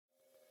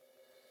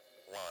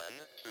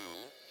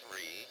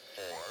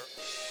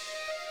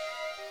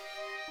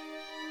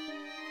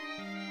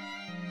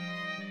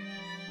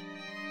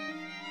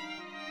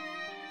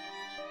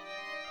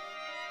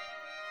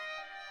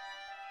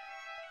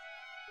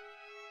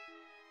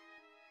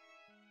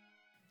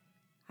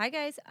Hi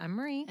guys, I'm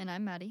Marie. And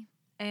I'm Maddie.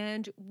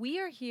 And we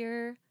are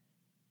here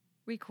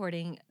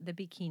recording The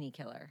Bikini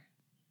Killer,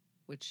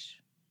 which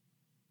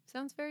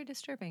sounds very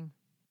disturbing.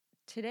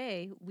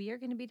 Today, we are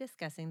going to be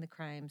discussing the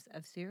crimes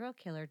of serial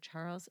killer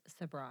Charles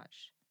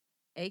Sobhraj,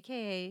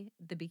 aka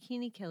the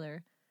Bikini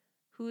Killer,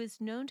 who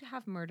is known to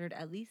have murdered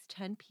at least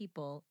 10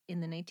 people in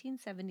the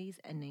 1970s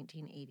and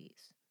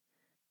 1980s.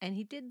 And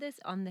he did this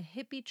on the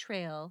hippie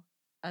trail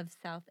of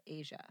South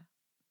Asia.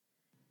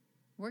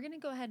 We're going to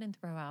go ahead and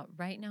throw out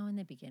right now in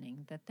the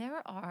beginning that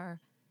there are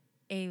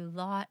a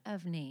lot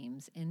of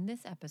names in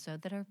this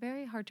episode that are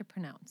very hard to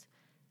pronounce.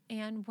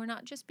 And we're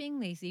not just being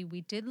lazy.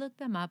 We did look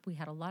them up. We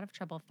had a lot of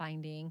trouble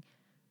finding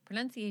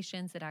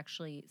pronunciations that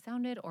actually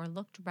sounded or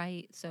looked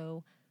right.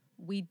 So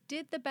we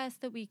did the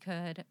best that we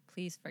could.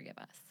 Please forgive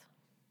us.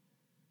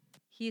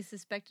 He is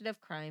suspected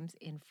of crimes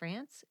in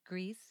France,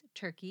 Greece,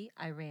 Turkey,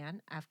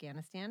 Iran,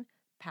 Afghanistan,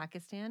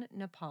 Pakistan,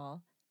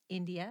 Nepal,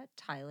 India,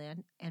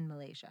 Thailand, and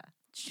Malaysia.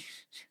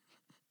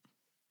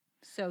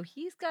 So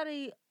he's got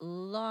a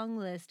long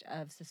list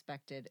of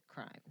suspected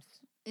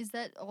crimes. Is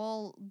that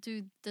all?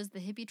 Does the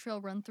hippie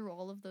trail run through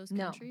all of those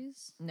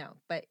countries? No,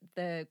 but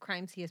the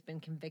crimes he has been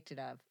convicted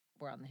of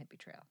were on the hippie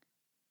trail.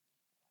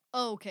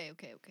 Oh, okay,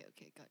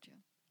 gotcha.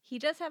 He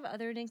does have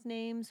other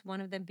nicknames,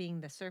 one of them being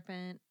the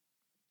Serpent.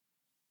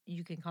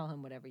 You can call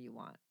him whatever you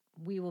want.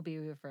 We will be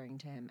referring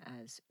to him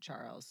as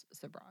Charles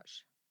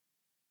Sobhraj.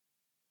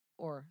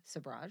 Or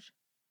Sobhraj.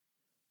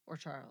 Or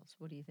Charles.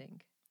 What do you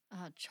think?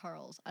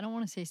 Charles. I don't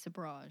want to say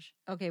Sobhraj.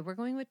 Okay, we're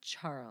going with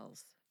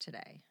Charles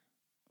today.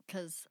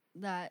 Because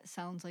that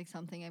sounds like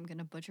something I'm going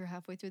to butcher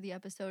halfway through the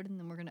episode, and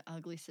then we're going to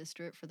ugly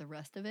sister it for the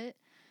rest of it.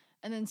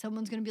 And then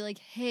someone's going to be like,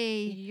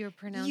 hey, you're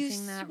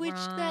pronouncing that wrong. You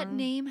switched that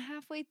name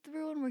halfway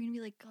through, and we're going to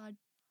be like, God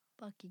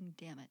fucking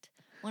damn it.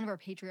 One of our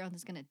Patreons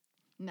is going to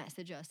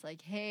message us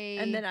like, hey.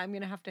 And then I'm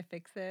going to have to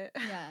fix it.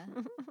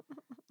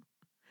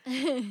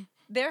 Yeah.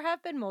 There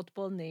have been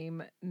multiple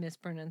name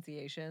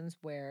mispronunciations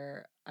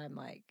where I'm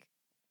like,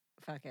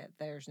 fuck it,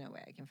 there's no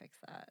way I can fix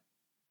that.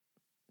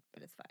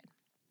 But it's fine.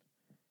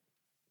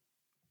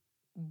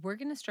 We're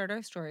going to start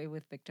our story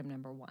with victim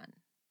number 1.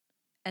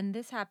 And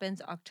this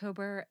happens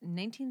October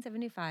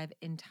 1975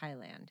 in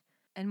Thailand,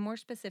 and more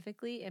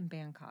specifically in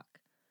Bangkok,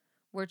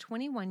 where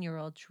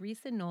 21-year-old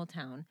Teresa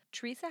Knowltown,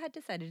 Teresa had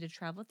decided to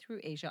travel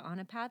through Asia on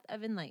a path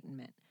of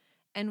enlightenment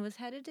and was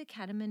headed to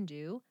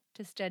Kathmandu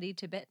to study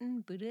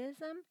Tibetan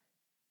Buddhism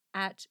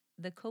at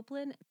the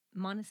Copeland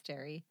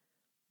Monastery,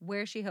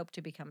 where she hoped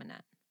to become a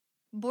nun.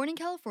 Born in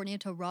California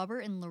to Robert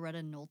and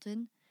Loretta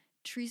Knowlton,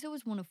 Teresa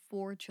was one of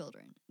 4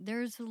 children.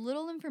 There's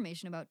little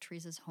information about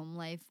Teresa's home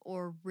life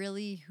or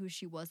really who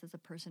she was as a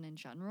person in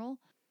general.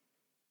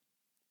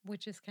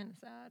 Which is kind of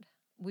sad.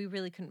 We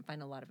really couldn't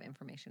find a lot of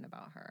information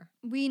about her.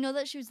 We know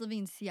that she was living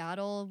in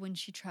Seattle when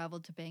she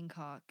traveled to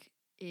Bangkok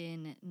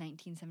in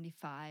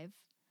 1975.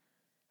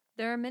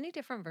 There are many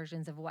different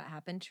versions of what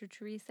happened to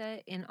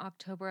Teresa in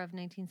October of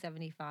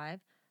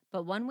 1975,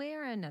 but one way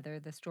or another,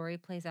 the story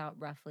plays out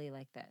roughly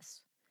like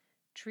this.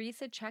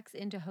 Teresa checks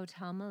into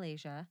Hotel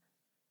Malaysia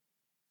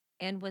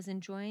and was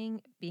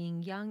enjoying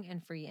being young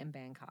and free in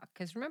Bangkok.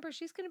 Because remember,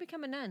 she's going to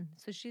become a nun.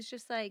 So she's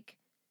just like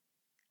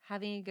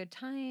having a good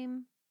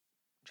time,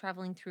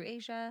 traveling through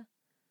Asia.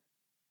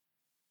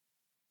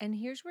 And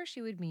here's where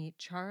she would meet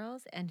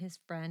Charles and his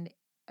friend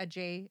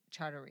Ajay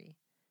Chaudhary.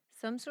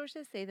 Some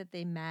sources say that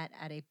they met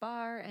at a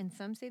bar, and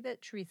some say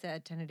that Teresa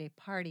attended a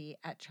party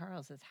at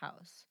Charles's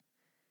house.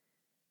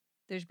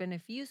 There's been a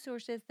few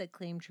sources that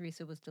claim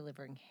Teresa was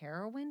delivering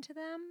heroin to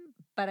them,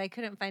 but I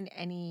couldn't find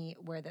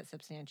anywhere that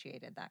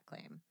substantiated that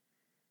claim.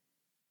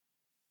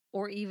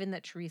 Or even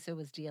that Teresa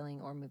was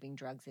dealing or moving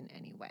drugs in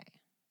any way.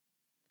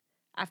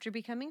 After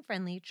becoming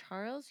friendly,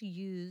 Charles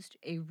used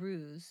a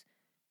ruse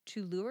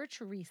to lure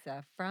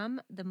Teresa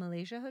from the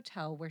Malaysia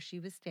hotel where she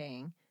was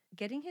staying,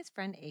 getting his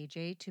friend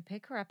AJ to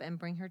pick her up and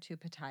bring her to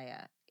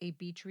Pattaya, a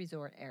beach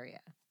resort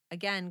area.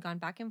 Again, gone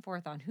back and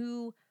forth on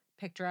who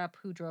picked her up,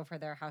 who drove her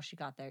there, how she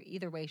got there.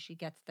 Either way, she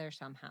gets there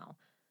somehow.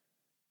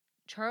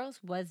 Charles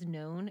was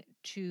known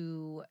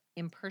to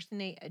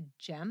impersonate a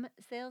gem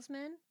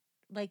salesman,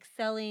 like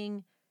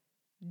selling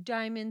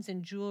diamonds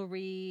and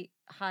jewelry,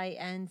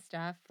 high-end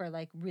stuff for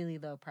like really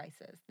low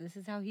prices. This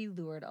is how he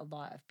lured a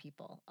lot of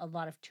people, a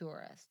lot of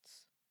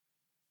tourists.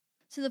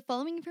 So the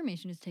following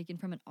information is taken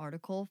from an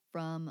article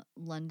from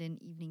London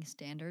Evening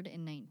Standard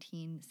in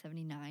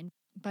 1979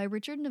 by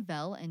Richard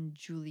Novell and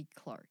Julie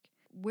Clark,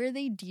 where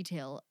they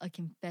detail a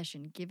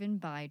confession given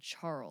by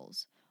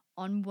Charles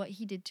on what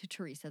he did to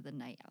Teresa the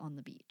night on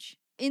the beach.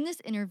 In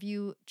this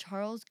interview,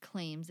 Charles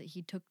claims that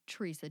he took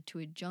Teresa to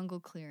a jungle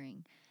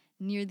clearing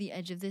near the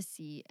edge of the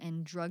sea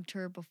and drugged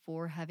her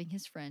before having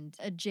his friend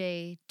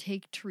Ajay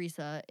take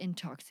Teresa,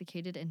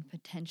 intoxicated and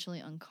potentially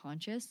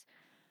unconscious,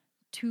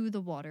 to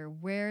the water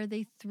where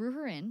they threw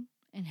her in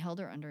and held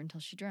her under until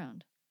she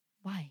drowned.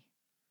 Why?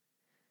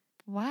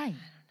 I don't know.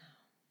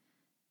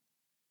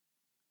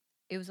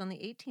 It was on the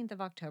 18th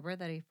of October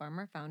that a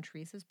farmer found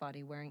Teresa's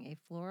body wearing a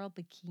floral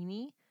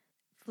bikini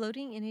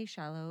floating in a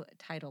shallow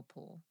tidal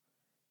pool.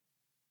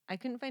 I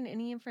couldn't find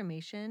any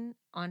information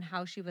on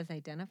how she was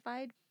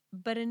identified,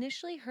 but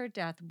initially her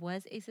death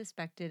was a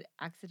suspected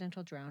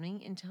accidental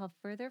drowning until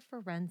further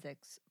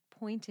forensics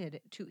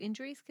pointed to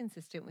injuries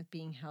consistent with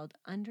being held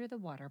under the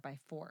water by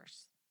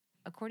force.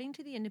 According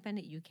to the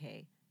Independent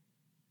UK,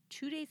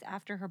 2 days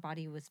after her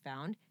body was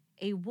found,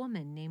 a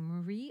woman named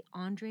Marie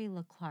Andre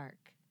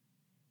Leclerc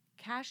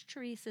cashed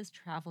Teresa's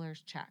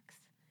traveler's checks.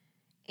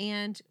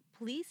 And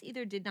police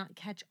either did not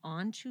catch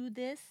on to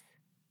this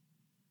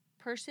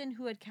person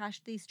who had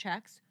cashed these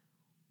checks,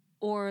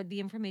 or the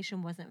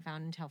information wasn't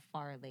found until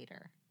far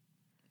later.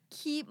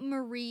 Keep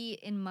Marie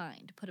in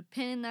mind. Put a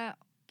pin in that.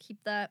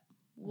 Keep that.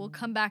 We'll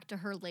come back to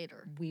her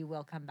later. We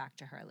will come back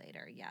to her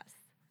later, yes.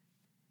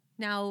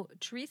 Now,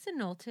 Teresa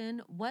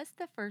Knowlton was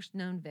the first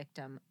known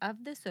victim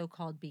of the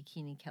so-called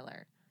Bikini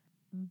Killer.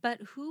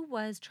 But who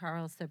was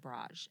Charles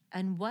Sobhraj,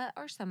 and what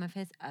are some of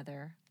his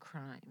other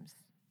crimes?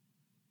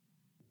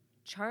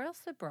 Charles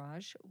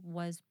Sobhraj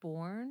was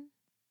born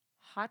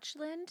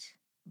Hochland,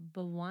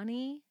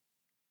 Bawani,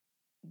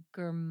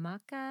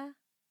 Gurmukha,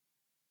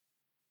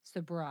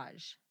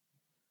 Sobhraj.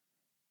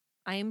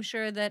 I am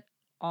sure that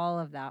all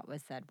of that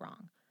was said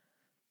wrong.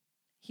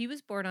 He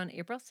was born on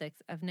April 6th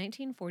of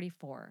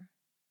 1944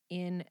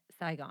 in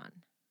Saigon.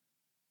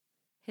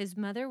 His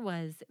mother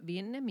was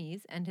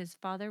Vietnamese and his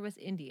father was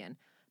Indian,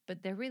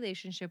 but their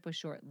relationship was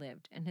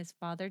short-lived, and his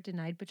father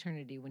denied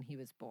paternity when he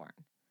was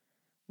born.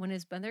 When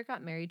his mother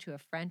got married to a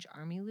French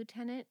army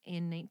lieutenant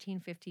in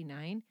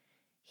 1959,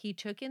 he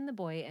took in the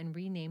boy and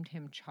renamed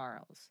him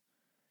Charles.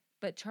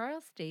 But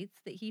Charles states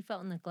that he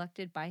felt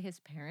neglected by his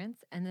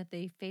parents and that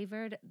they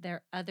favored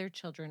their other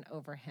children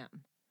over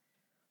him.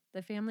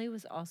 The family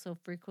was also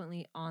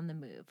frequently on the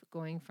move,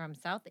 going from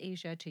South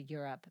Asia to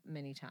Europe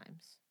many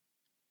times.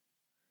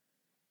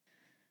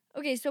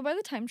 Okay, so by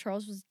the time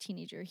Charles was a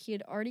teenager, he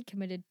had already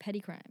committed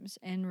petty crimes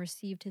and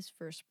received his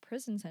first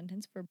prison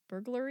sentence for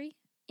burglary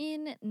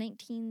in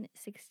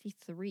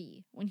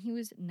 1963 when he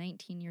was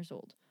 19 years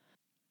old.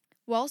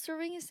 While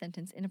serving his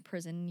sentence in a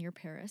prison near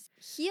Paris,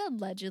 he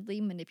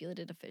allegedly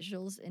manipulated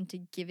officials into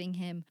giving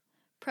him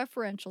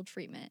preferential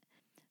treatment.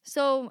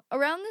 So,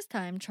 around this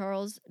time,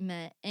 Charles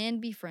met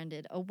and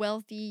befriended a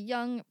wealthy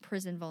young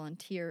prison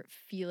volunteer,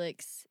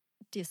 Felix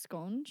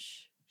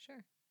Desconge.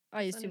 Sure.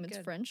 I assume it's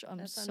French.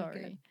 I'm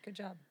sorry. Good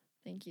job.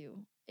 Thank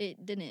you.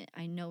 It didn't.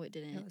 I know it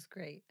didn't. It was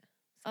great.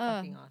 It's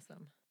fucking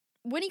awesome.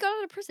 When he got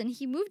out of prison,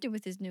 he moved in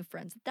with his new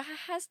friends. That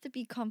has to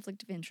be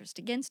conflict of interest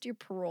against your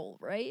parole,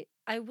 right?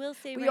 I will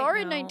say we right are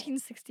now, in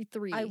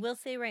 1963. I will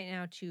say right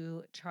now,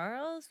 too,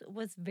 Charles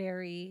was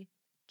very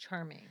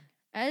charming.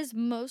 As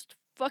most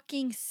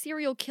fucking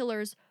serial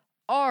killers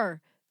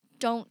are.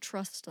 Don't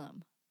trust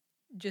them.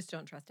 Just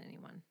don't trust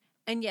anyone.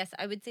 And yes,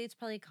 I would say it's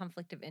probably a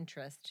conflict of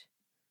interest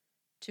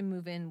to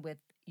move in with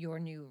your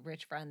new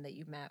rich friend that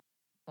you met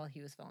while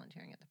he was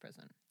volunteering at the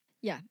prison.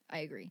 Yeah, I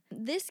agree.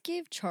 This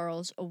gave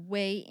Charles a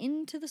way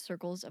into the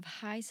circles of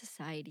high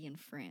society in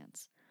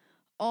France,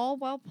 all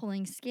while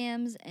pulling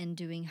scams and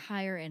doing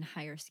higher and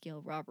higher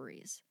scale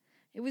robberies.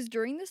 It was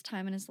during this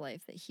time in his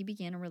life that he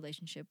began a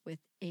relationship with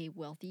a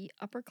wealthy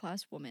upper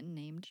class woman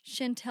named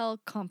Chantal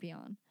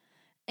Campion,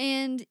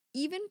 and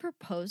even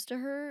proposed to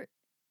her,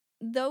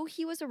 though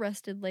he was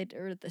arrested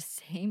later the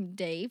same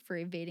day for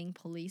evading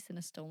police in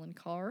a stolen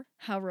car.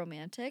 How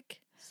romantic.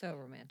 So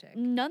romantic.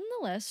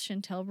 Nonetheless,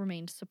 Chantal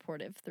remained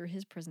supportive through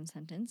his prison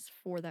sentence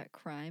for that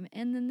crime,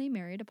 and then they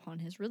married upon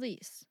his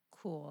release.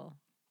 Cool.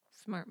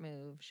 Smart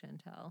move,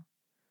 Chantal.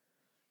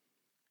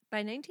 By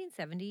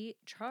 1970,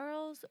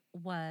 Charles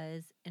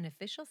was an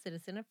official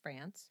citizen of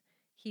France.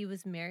 He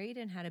was married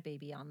and had a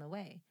baby on the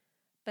way.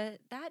 But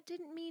that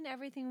didn't mean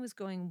everything was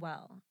going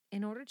well.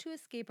 In order to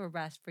escape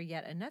arrest for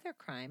yet another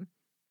crime,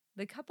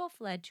 the couple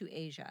fled to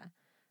Asia,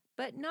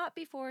 but not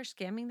before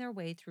scamming their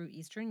way through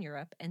Eastern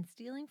Europe and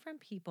stealing from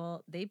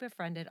people they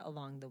befriended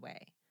along the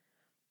way.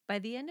 By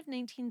the end of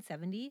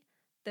 1970,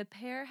 the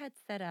pair had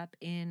set up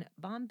in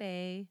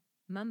Bombay,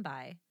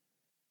 Mumbai.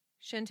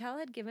 Chantal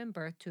had given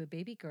birth to a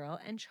baby girl,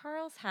 and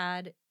Charles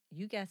had,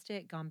 you guessed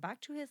it, gone back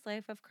to his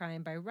life of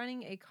crime by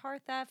running a car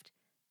theft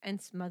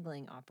and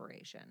smuggling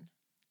operation.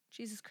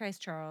 Jesus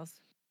Christ, Charles.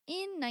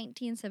 In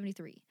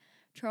 1973,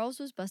 Charles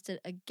was busted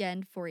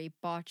again for a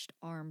botched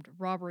armed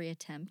robbery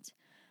attempt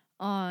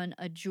on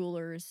a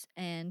jeweler's,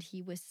 and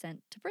he was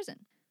sent to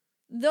prison.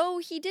 Though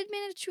he did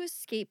manage to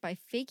escape by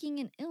faking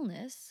an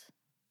illness.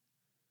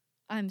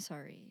 I'm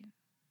sorry.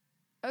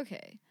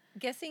 Okay.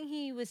 Guessing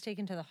he was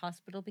taken to the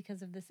hospital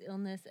because of this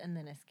illness and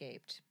then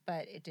escaped,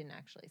 but it didn't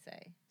actually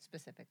say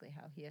specifically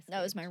how he escaped.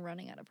 That was my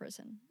running out of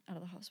prison, out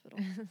of the hospital.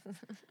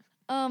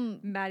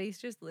 Maddie's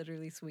just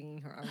literally swinging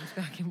her arms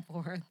back and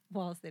forth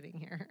while sitting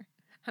here.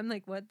 I'm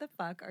like, what the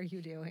fuck are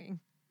you doing?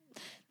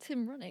 It's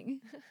him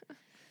running.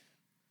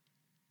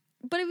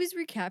 But he was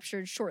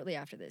recaptured shortly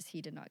after this.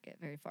 He did not get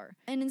very far.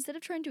 And instead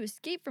of trying to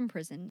escape from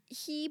prison,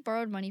 he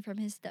borrowed money from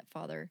his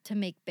stepfather to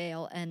make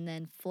bail and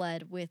then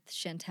fled with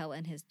Chantal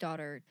and his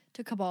daughter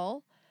to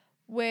Kabul,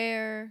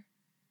 where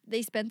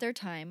they spent their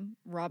time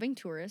robbing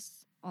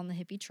tourists on the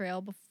hippie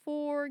trail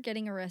before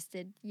getting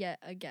arrested yet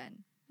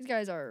again. These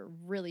guys are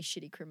really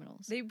shitty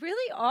criminals. They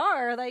really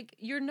are. Like,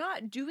 you're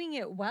not doing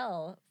it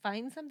well.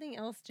 Find something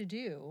else to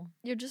do.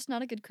 You're just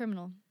not a good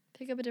criminal.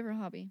 Pick up a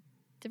different hobby,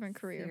 different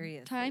career.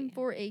 Seriously. Time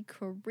for a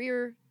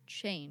career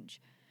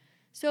change.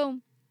 So,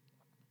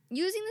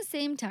 using the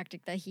same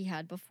tactic that he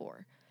had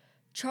before,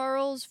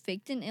 Charles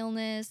faked an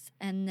illness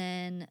and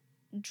then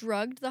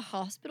drugged the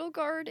hospital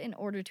guard in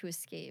order to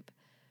escape.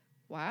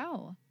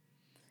 Wow.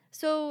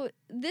 So,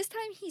 this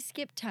time he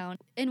skipped town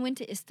and went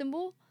to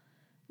Istanbul,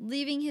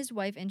 leaving his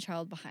wife and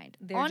child behind.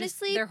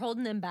 Honestly, they're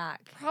holding him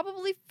back.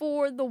 probably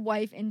for the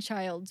wife and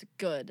child's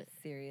good.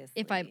 Seriously.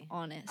 If I'm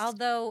honest.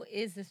 Although,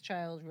 is this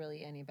child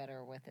really any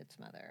better with its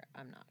mother?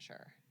 I'm not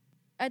sure.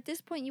 At this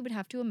point, you would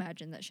have to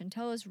imagine that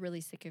Chantal is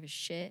really sick of his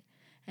shit,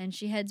 and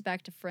she heads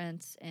back to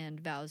France and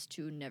vows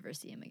to never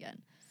see him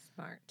again.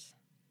 Smart.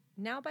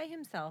 Now by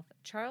himself,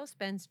 Charles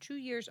spends 2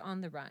 years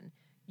on the run.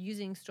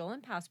 Using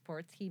stolen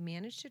passports, he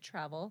managed to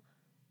travel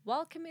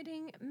while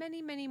committing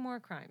many, many more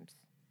crimes.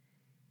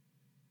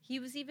 He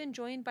was even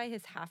joined by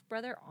his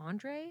half-brother,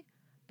 Andre,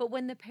 but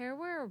when the pair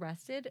were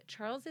arrested,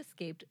 Charles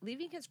escaped,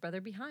 leaving his brother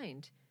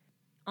behind.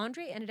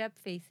 Andre ended up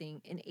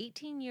facing an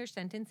 18-year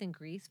sentence in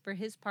Greece for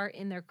his part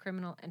in their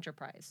criminal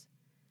enterprise.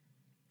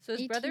 So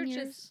his brother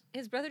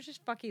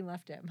just fucking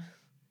left him.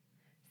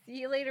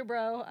 See you later,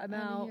 bro. I'm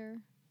out.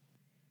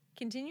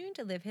 Continuing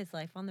to live his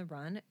life on the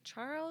run,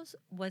 Charles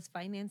was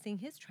financing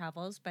his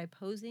travels by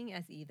posing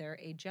as either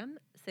a gem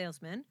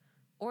salesman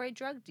or a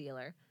drug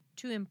dealer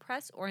to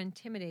impress or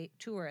intimidate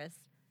tourists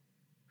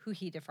who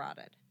he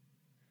defrauded.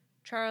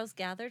 Charles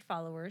gathered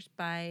followers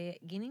by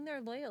gaining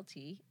their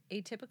loyalty.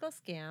 A typical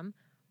scam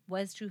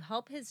was to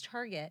help his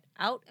target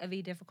out of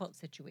a difficult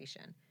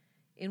situation.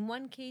 In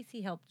one case,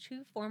 he helped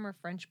 2 former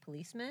French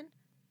policemen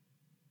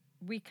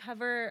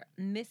recover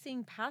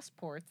missing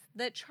passports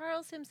that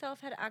Charles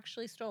himself had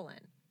actually stolen.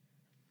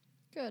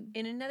 Good.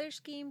 In another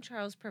scheme,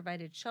 Charles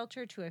provided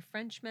shelter to a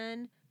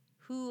Frenchman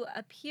who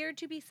appeared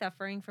to be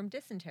suffering from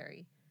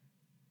dysentery.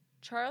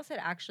 Charles had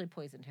actually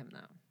poisoned him, though.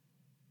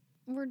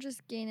 We're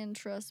just gaining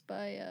trust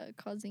by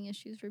causing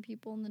issues for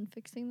people and then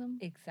fixing them.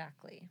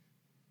 Exactly.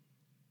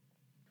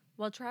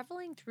 While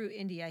traveling through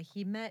India,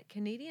 he met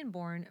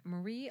Canadian-born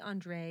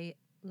Marie-Andre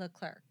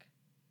Leclerc.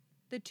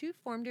 The two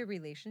formed a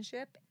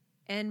relationship,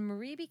 and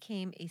Marie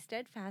became a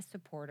steadfast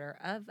supporter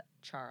of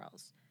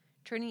Charles,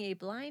 turning a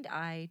blind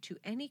eye to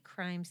any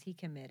crimes he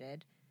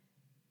committed.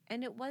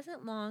 And it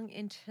wasn't long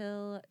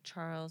until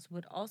Charles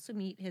would also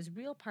meet his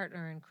real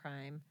partner in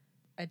crime,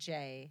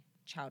 Ajay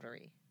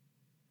Chowdhury.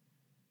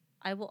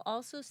 I will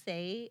also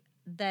say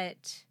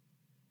that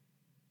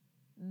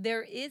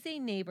there is a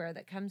neighbor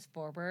that comes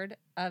forward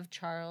of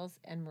Charles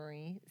and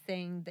Marie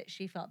saying that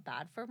she felt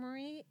bad for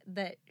Marie,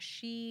 that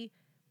she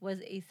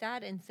was a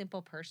sad and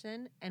simple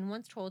person and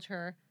once told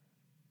her,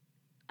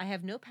 "I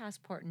have no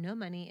passport, no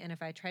money, and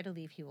if I try to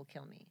leave, he will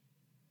kill me."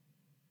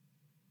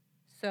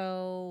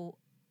 So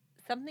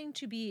something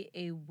to be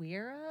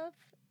aware of,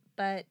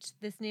 but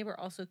this neighbor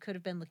also could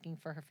have been looking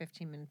for her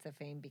 15 minutes of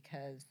fame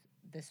because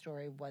this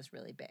story was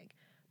really big.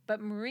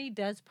 But Marie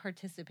does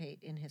participate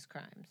in his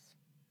crimes.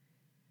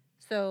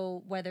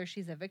 So whether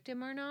she's a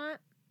victim or not,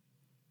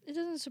 it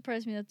doesn't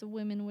surprise me that the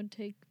women would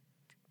take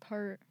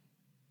part.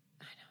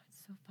 I know,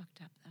 it's so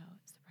fucked up though.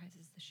 It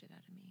surprises the shit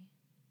out of me.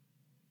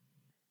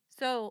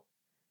 So,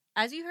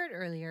 as you heard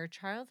earlier,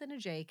 Charles and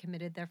Ajay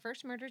committed their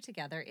first murder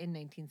together in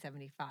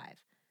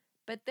 1975.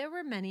 But there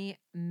were many,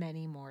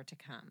 many more to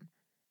come.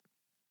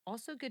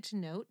 Also good to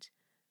note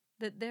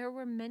that there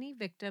were many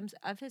victims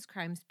of his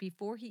crimes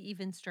before he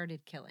even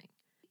started killing.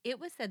 It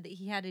was said that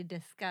he had a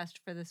disgust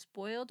for the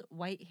spoiled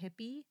white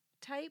hippie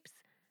types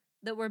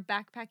that were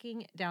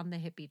backpacking down the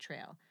hippie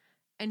trail,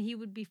 and he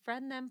would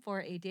befriend them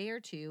for a day or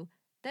two,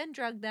 then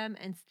drug them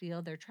and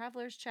steal their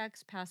traveler's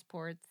checks,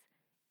 passports,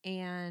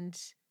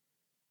 and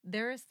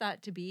there is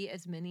thought to be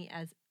as many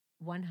as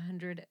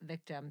 100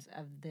 victims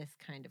of this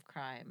kind of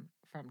crime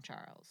from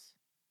Charles.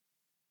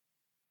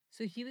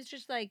 So he was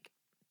just like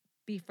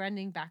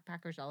befriending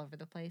backpackers all over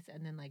the place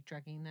and then like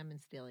drugging them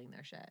and stealing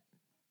their shit.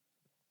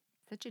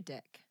 Such a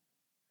dick.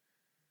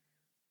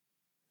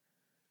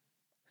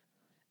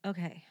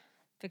 Okay,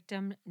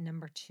 victim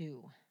number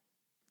 2.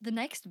 The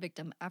next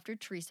victim after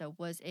Teresa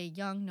was a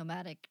young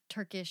nomadic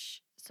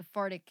Turkish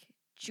Sephardic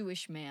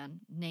Jewish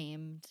man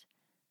named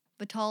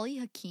Batali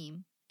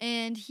Hakim,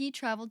 and he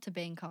traveled to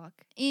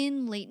Bangkok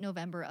in late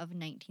November of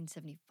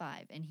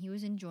 1975, and he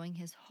was enjoying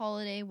his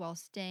holiday while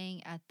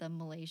staying at the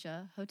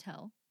Malaysia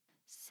Hotel,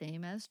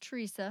 same as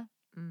Teresa.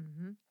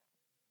 Mm-hmm.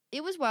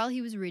 It was while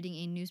he was reading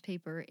a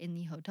newspaper in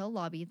the hotel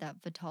lobby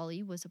that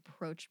Vitali was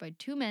approached by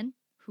 2 men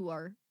who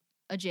are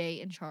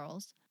Ajay and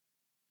Charles.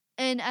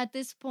 And at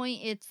this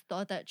point, it's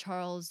thought that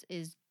Charles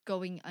is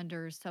going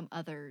under some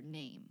other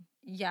name.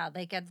 Yeah,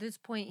 like at this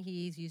point,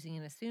 he's using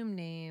an assumed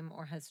name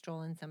or has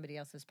stolen somebody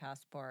else's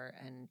passport,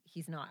 and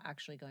he's not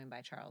actually going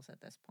by Charles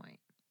at this point.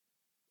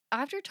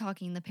 After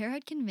talking, the pair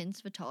had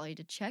convinced Vitali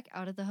to check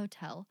out of the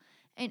hotel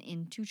and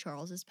into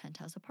Charles's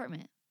penthouse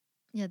apartment.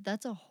 Yeah,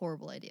 that's a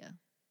horrible idea.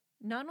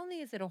 Not only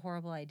is it a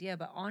horrible idea,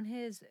 but on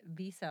his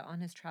visa, on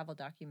his travel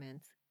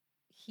documents,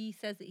 he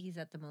says that he's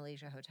at the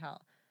Malaysia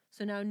hotel.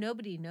 So now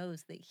nobody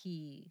knows that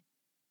he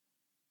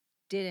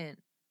didn't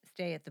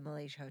stay at the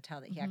Malaysia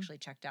hotel, that he actually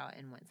checked out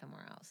and went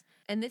somewhere else.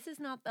 And this is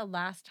not the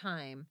last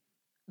time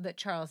that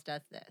Charles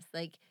does this.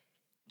 Like,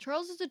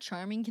 Charles is a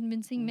charming,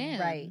 convincing man.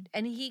 right.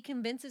 And he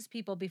convinces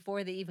people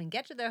before they even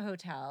get to their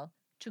hotel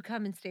to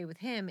come and stay with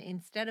him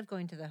instead of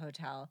going to the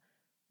hotel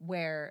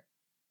where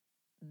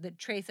the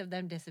trace of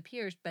them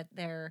disappears, but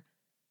they're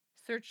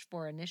searched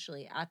for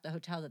initially at the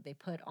hotel that they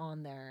put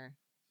on their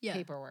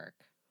paperwork.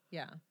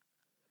 Yeah.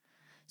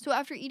 So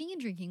after eating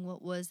and drinking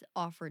what was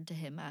offered to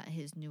him at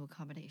his new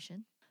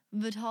accommodation,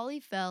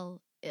 Vitaly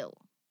fell ill.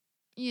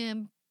 Yeah,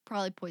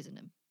 probably poisoned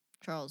him.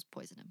 Charles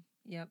poisoned him.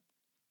 Yep.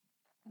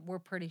 We're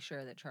pretty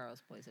sure that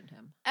Charles poisoned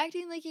him.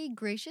 Acting like a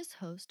gracious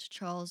host,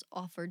 Charles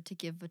offered to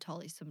give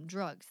Vitaly some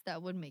drugs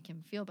that would make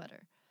him feel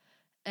better.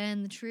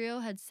 And the trio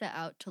had set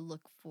out to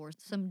look for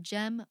some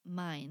gem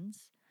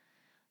mines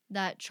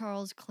that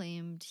Charles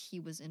claimed he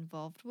was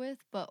involved with,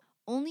 but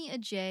only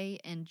Ajay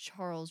and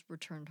Charles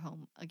returned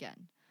home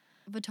again.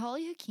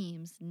 Vitaly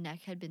Hakim's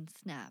neck had been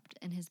snapped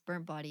and his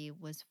burnt body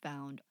was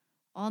found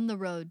on the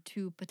road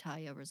to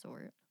Pattaya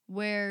Resort,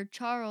 where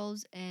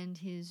Charles and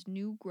his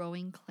new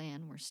growing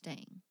clan were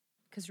staying.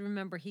 Because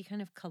remember, he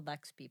kind of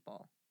collects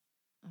people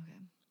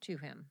to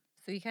him.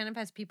 So he kind of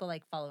has people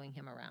like following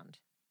him around.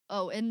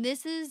 Oh, and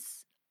this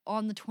is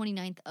on the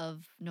 29th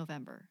of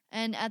November.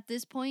 And at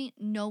this point,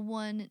 no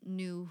one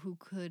knew who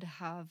could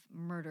have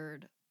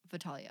murdered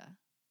Vitalia.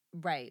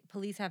 Right.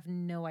 Police have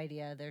no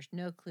idea. There's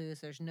no clues.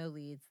 There's no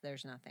leads.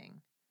 There's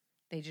nothing.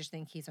 They just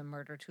think he's a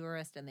murder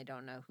tourist and they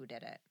don't know who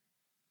did it.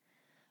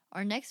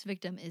 Our next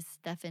victim is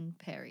Stéphane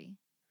Perry.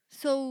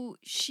 So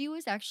she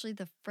was actually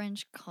the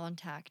French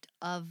contact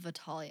of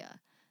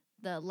Vitalia,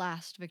 the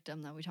last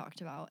victim that we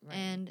talked about. Right.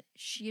 And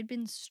she had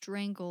been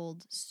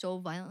strangled so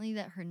violently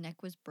that her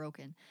neck was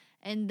broken.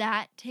 And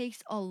that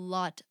takes a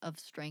lot of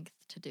strength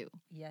to do.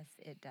 Yes,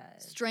 it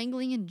does.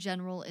 Strangling in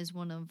general is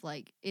one of,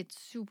 like, it's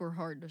super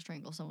hard to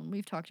strangle someone.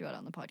 We've talked about it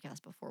on the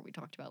podcast before. We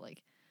talked about,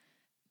 like,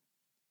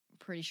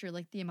 pretty sure,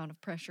 like, the amount of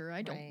pressure.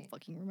 I don't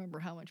fucking remember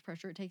how much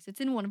pressure it takes.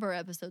 It's in one of our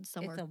episodes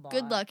somewhere. It's a lot.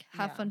 Good luck.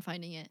 Have fun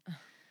finding it.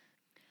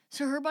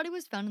 So her body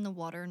was found in the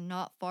water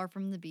not far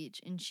from the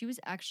beach, and she was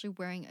actually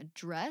wearing a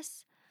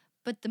dress,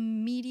 but the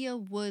media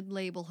would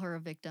label her a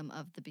victim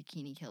of the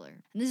bikini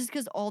killer. And this is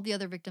because all the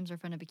other victims are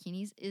found in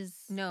bikinis.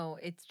 No,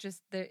 it's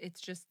just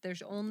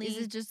there's only... Is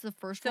it just the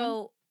first one?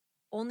 So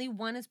only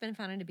one has been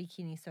found in a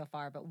bikini so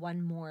far, but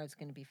one more is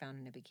going to be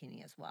found in a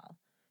bikini as well.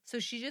 So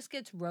she just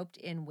gets roped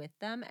in with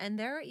them, and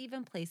there are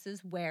even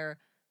places where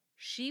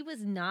she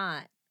was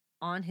not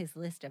on his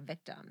list of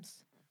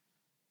victims.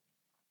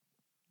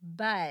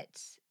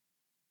 But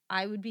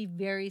I would be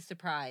very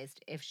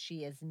surprised if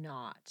she is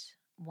not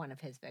one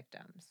of his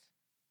victims.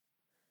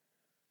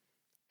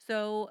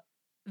 So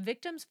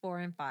victims 4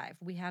 and 5,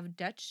 we have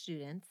Dutch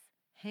students,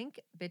 Henk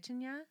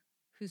Bittenya,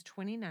 who's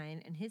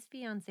 29, and his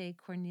fiancée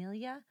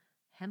Cornelia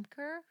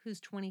Hemker, who's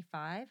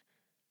 25,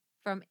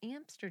 from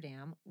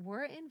Amsterdam,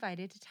 were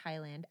invited to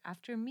Thailand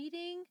after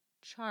meeting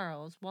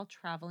Charles while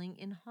traveling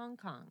in Hong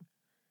Kong.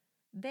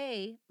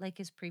 They, like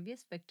his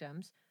previous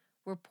victims,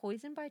 were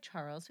poisoned by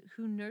Charles,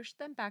 who nursed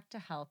them back to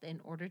health in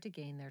order to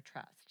gain their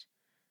trust.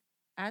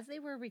 As they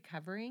were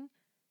recovering,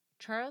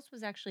 Charles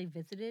was actually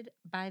visited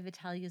by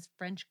Vitalia's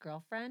French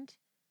girlfriend,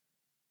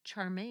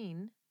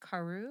 Charmaine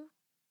Carew,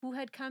 who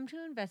had come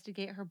to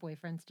investigate her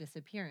boyfriend's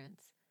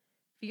disappearance.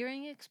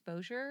 Fearing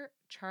exposure,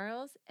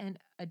 Charles and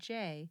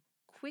Ajay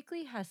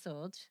quickly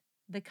hustled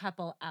the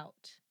couple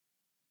out,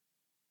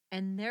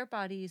 and their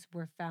bodies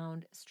were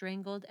found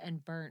strangled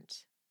and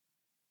burnt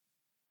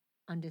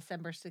on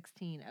December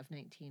 16 of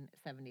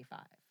 1975.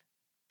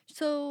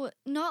 So,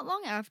 not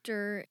long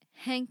after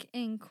Hank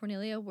and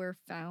Cornelia were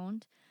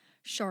found,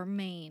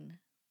 Charmaine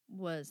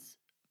was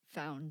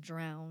found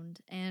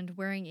drowned and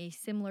wearing a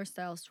similar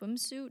style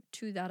swimsuit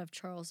to that of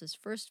Charles's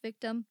first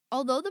victim.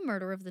 Although the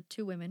murder of the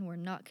two women were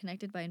not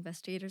connected by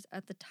investigators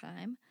at the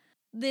time,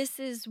 this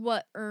is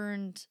what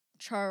earned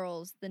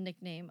Charles the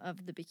nickname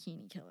of the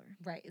Bikini Killer.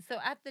 Right. So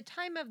at the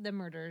time of the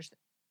murders,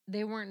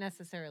 they weren't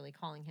necessarily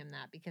calling him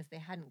that because they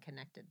hadn't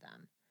connected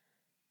them.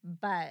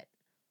 But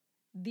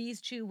these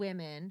two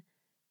women,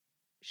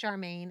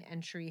 Charmaine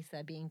and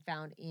Teresa, being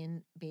found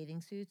in bathing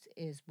suits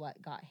is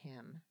what got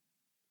him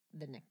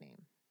the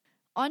nickname.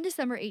 On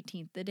December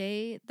 18th, the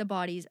day the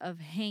bodies of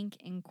Hank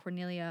and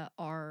Cornelia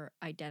are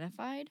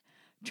identified,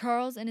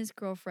 Charles and his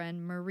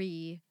girlfriend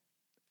Marie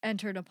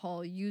enter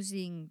Nepal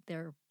using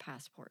their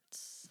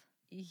passports.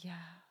 Yeah.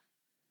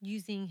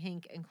 Using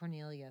Hank and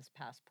Cornelia's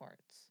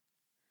passports.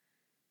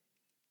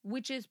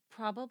 Which is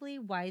probably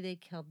why they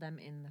killed them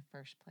in the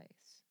first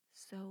place.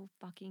 So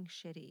fucking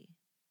shitty.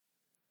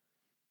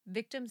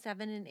 Victim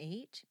 7 and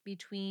 8,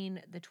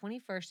 between the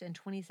 21st and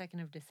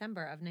 22nd of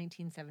December of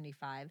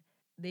 1975,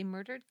 they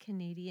murdered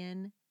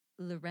Canadian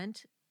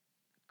Laurent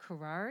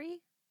Carrari.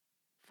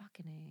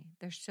 Fucking A.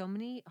 There's so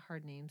many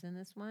hard names in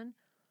this one.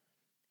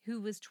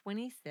 Who was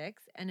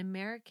 26, and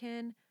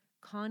American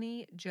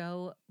Connie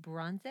Joe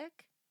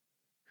Bronzik,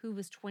 who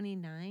was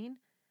 29,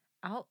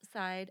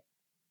 outside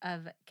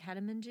of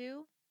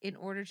Kathmandu in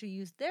order to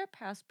use their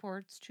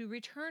passports to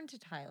return to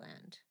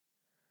Thailand.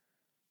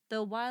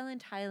 Though while in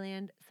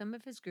Thailand, some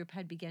of his group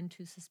had begun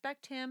to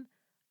suspect him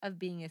of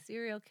being a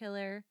serial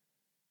killer,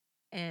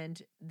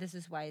 and this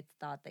is why it's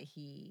thought that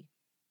he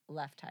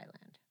left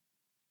Thailand.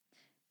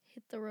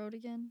 Hit the road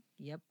again?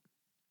 Yep.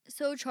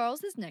 So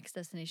Charles's next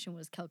destination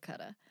was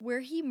Calcutta,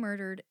 where he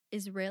murdered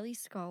Israeli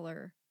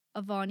scholar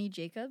Avani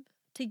Jacob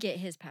to get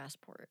his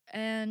passport.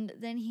 And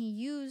then he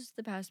used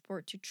the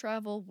passport to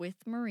travel with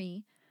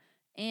Marie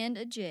and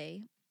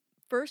Ajay,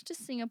 first to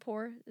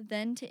Singapore,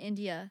 then to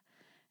India,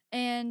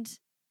 and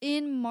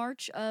in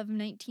March of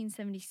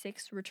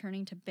 1976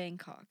 returning to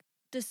Bangkok,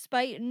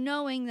 despite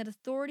knowing that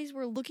authorities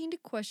were looking to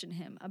question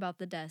him about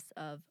the deaths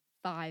of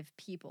 5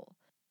 people.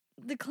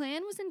 The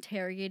clan was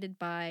interrogated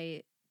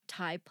by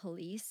Thai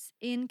police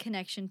in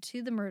connection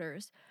to the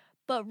murders,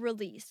 but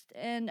released,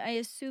 and I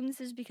assume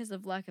this is because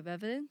of lack of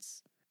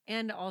evidence.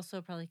 And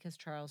also probably because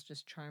Charles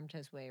just charmed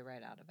his way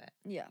right out of it.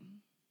 Yeah.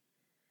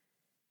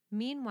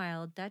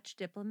 Meanwhile, Dutch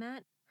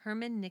diplomat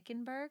Herman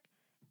Nickenberg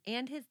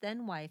and his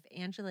then wife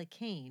Angela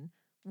Kane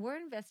were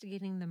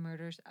investigating the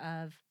murders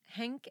of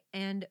Henk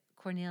and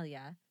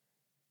Cornelia.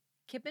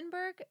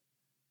 Kippenberg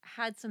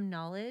had some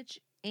knowledge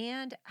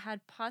and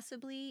had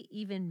possibly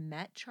even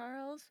met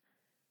Charles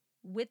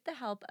with the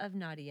help of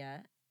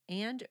Nadia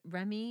and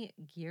Remy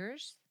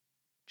Gears,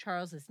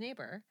 Charles's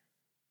neighbor.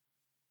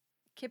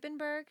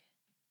 Kippenberg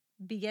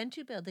began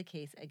to build a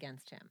case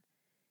against him.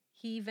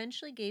 He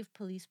eventually gave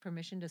police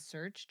permission to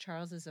search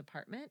Charles's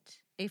apartment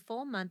a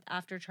full month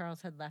after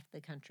Charles had left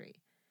the country.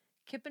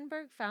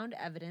 Kippenberg found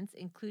evidence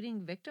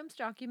including victims'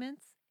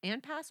 documents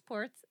and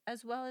passports,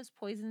 as well as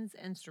poisons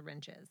and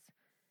syringes.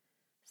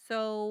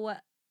 So,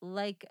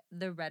 like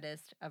the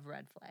reddest of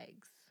red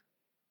flags.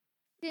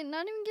 Yeah,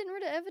 not even getting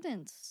rid of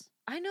evidence.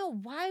 I know.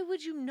 Why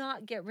would you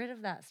not get rid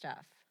of that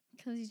stuff?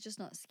 Because he's just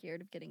not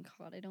scared of getting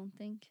caught, I don't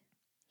think.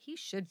 He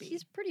should be.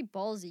 He's pretty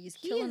ballsy. He's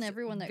killing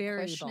everyone that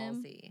question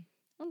him.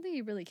 I don't think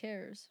he really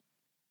cares.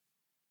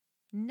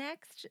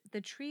 Next,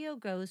 the trio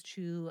goes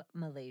to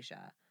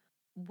Malaysia,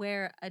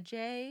 where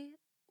Ajay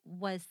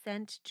was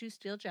sent to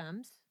steal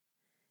gems.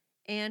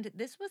 And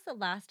this was the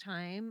last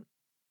time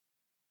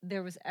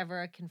there was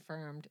ever a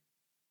confirmed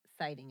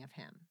sighting of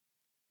him.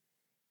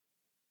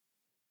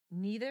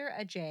 Neither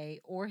Ajay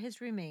or his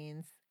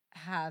remains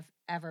have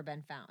ever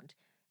been found.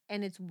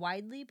 And it's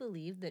widely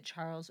believed that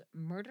Charles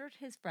murdered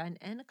his friend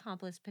and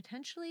accomplice,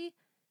 potentially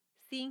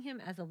seeing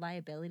him as a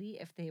liability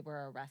if they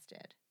were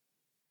arrested.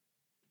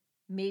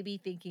 Maybe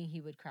thinking he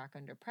would crack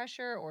under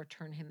pressure or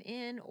turn him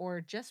in,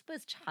 or just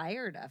was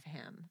tired of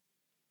him.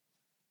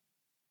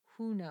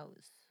 Who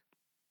knows?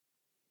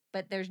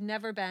 But there's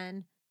never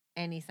been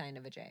any sign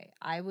of Ajay.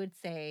 I would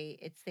say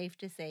it's safe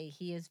to say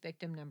he is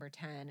victim number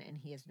 10 and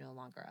he is no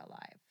longer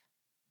alive.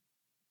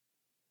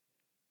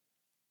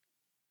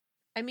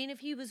 I mean, if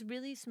he was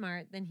really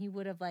smart, then he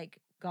would have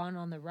gone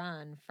on the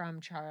run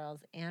from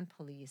Charles and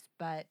police,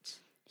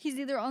 but he's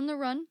either on the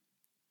run,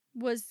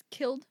 was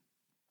killed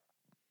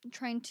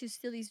trying to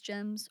steal these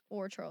gems,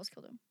 or Charles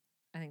killed him.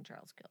 I think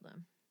Charles killed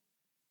him.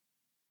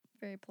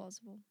 Very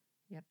plausible.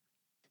 Yep.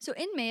 So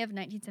in May of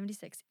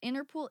 1976,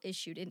 Interpol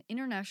issued an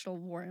international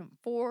warrant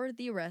for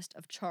the arrest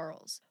of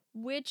Charles,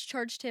 which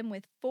charged him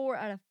with 4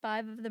 out of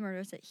 5 of the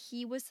murders that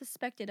he was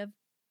suspected of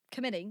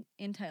committing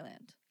in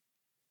Thailand.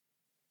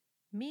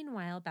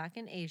 Meanwhile, back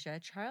in Asia,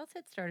 Charles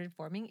had started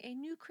forming a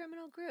new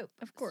criminal group.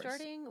 Of course.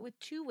 Starting with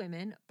 2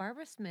 women,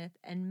 Barbara Smith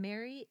and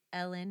Mary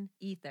Ellen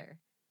Ether,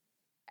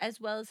 as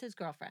well as his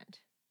girlfriend.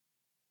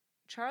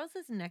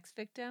 Charles's next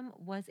victim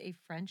was a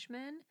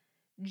Frenchman,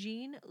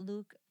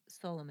 Jean-Luc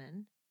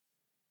Solomon,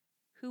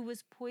 who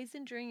was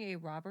poisoned during a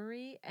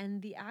robbery,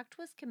 and the act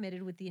was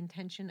committed with the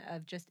intention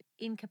of just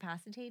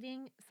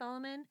incapacitating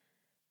Solomon,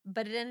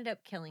 but it ended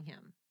up killing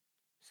him.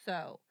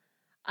 So,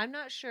 I'm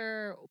not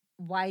sure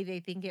why they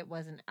think it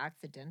was an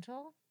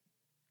accidental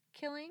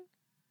killing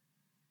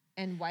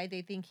and why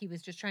they think he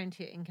was just trying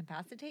to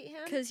incapacitate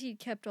him. Because he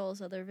kept all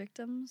his other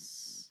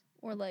victims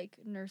or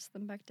nursed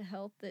them back to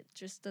health. That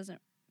just doesn't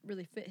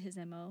really fit his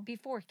MO.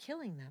 Before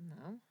killing them,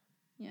 though.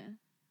 Yeah.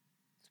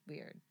 It's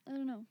weird. I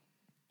don't know.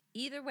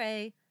 Either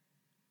way,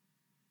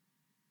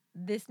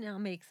 this now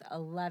makes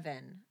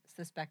 11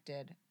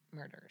 suspected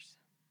murders.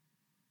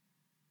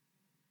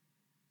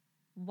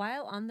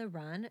 While on the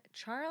run,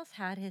 Charles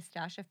had his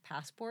stash of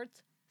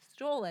passports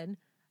stolen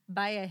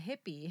by a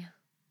hippie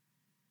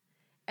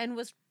and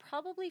was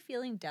probably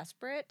feeling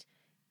desperate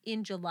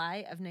in July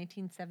of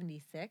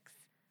 1976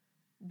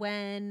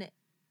 when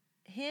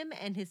him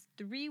and his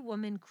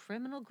 3-woman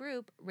criminal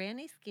group ran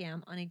a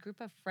scam on a group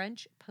of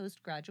French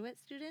postgraduate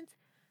students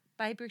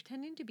by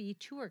pretending to be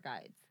tour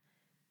guides.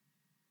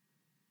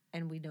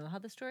 And we know how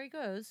the story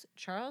goes.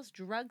 Charles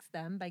drugs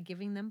them by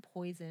giving them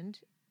poisoned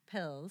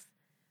pills,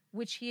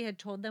 which he had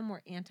told them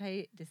were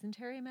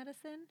anti-dysentery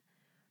medicine.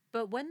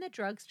 But when the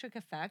drugs took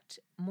effect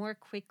more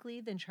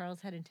quickly than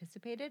Charles had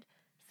anticipated,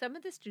 some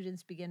of the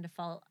students began to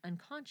fall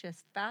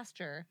unconscious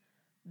faster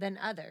than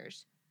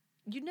others,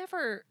 you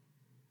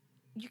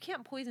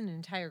can't poison an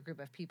entire group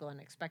of people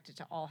and expect it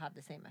to all have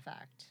the same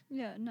effect.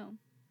 Yeah, no.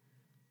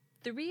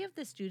 3 of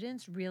the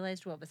students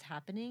realized what was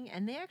happening,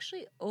 and they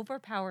actually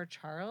overpower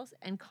Charles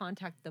and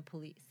contact the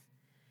police.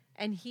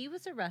 And he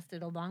was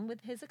arrested along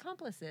with his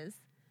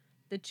accomplices.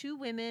 The 2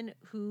 women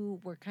who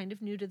were kind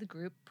of new to the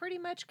group pretty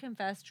much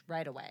confessed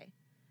right away.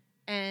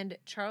 And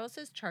Charles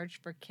is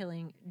charged for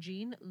killing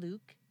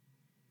Jean-Luc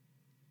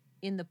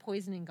in the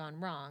poisoning gone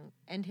wrong.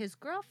 And his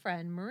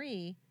girlfriend,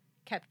 Marie,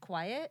 kept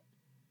quiet,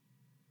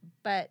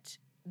 but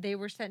they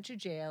were sent to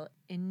jail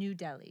in New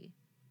Delhi.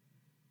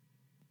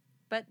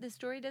 But the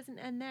story doesn't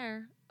end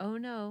there. Oh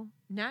no.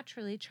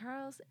 Naturally,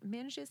 Charles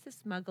manages to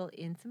smuggle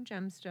in some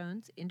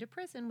gemstones into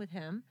prison with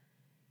him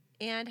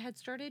and had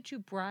started to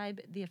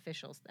bribe the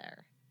officials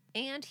there.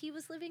 And he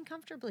was living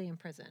comfortably in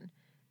prison.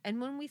 And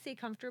when we say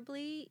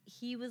comfortably,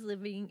 he was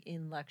living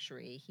in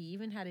luxury. He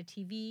even had a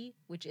TV,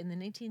 which in the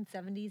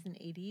 1970s and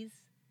 80s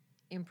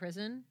in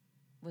prison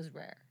was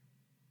rare.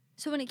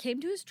 So when it came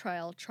to his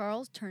trial,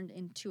 Charles turned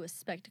into a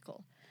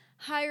spectacle,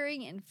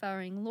 hiring and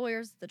firing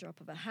lawyers at the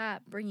drop of a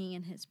hat, bringing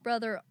in his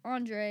brother,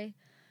 Andre,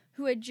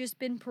 who had just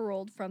been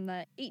paroled from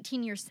the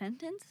 18-year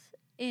sentence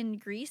in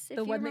Greece, if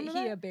the you one remember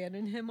that he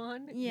abandoned him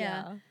on?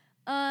 Yeah.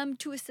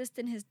 To assist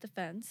in his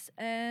defense,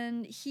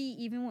 and he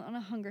even went on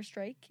a hunger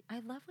strike. I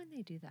love when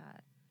they do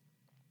that.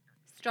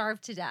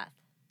 Starved to death.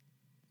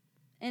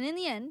 And in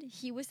the end,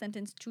 he was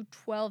sentenced to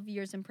 12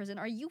 years in prison.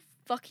 Are you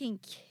fucking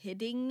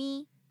kidding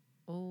me?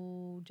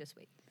 Oh, just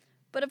wait.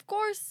 But of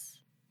course,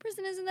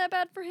 prison isn't that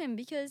bad for him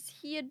because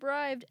he had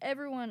bribed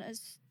everyone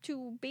as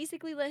to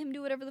basically let him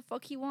do whatever the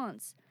fuck he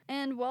wants.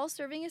 And while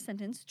serving his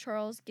sentence,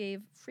 Charles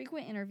gave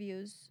frequent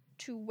interviews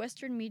to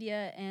Western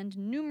media, and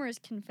numerous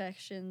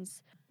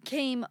confessions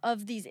came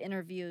of these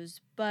interviews.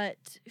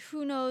 But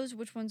who knows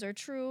which ones are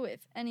true,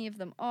 if any of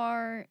them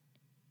are.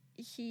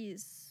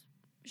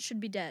 Should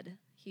be dead.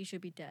 He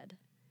should be dead.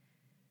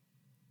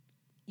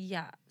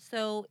 Yeah.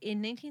 So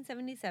in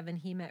 1977,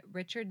 he met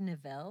Richard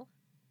Neville,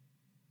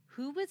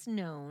 who was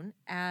known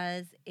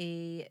as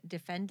a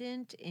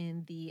defendant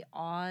in the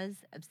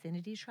Oz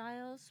obscenity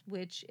trials,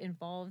 which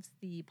involves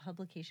the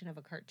publication of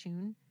a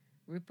cartoon,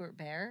 Rupert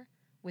Bear,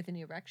 with an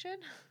erection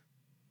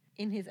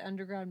in his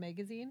underground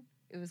magazine.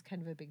 It was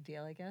kind of a big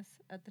deal, I guess,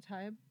 at the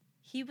time.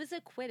 He was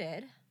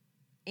acquitted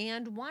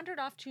and wandered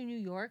off to New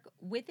York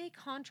with a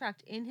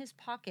contract in his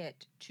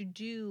pocket to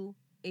do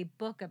a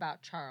book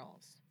about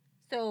Charles.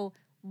 So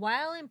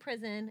while in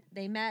prison,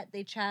 they met,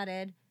 they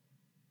chatted.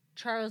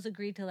 Charles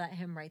agreed to let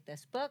him write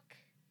this book.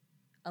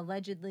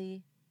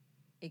 Allegedly,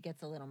 it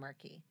gets a little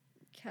murky.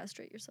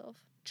 Castrate yourself.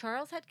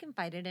 Charles had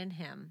confided in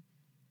him,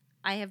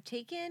 I have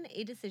taken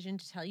a decision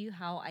to tell you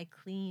how I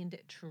cleaned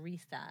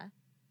Teresa,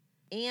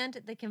 and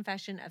the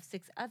confession of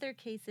 6 other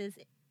cases.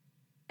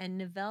 And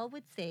Neville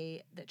would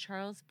say that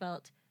Charles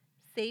felt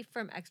safe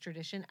from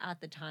extradition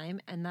at the time,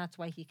 and that's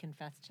why he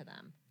confessed to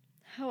them.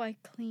 How I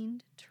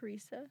cleaned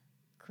Teresa?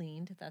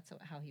 Cleaned, that's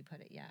how he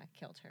put it, yeah,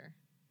 killed her.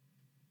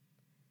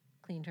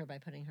 Cleaned her by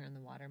putting her in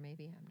the water,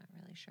 maybe, I'm not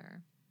really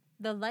sure.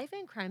 The Life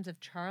and Crimes of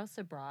Charles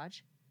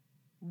Sobhraj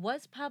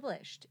was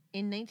published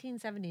in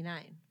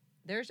 1979.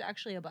 There's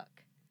actually a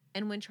book.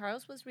 And when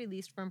Charles was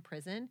released from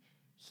prison,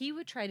 he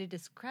would try to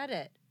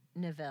discredit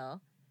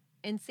Neville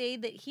and say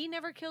that he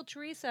never killed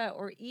Teresa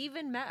or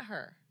even met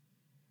her.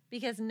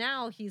 Because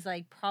now he's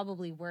like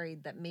probably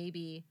worried that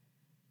maybe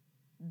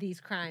these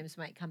crimes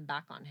might come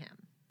back on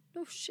him.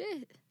 No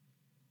shit.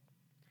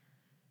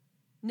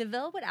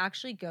 Neville would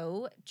actually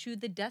go to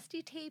the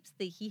dusty tapes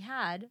that he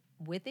had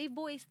with a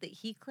voice that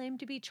he claimed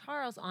to be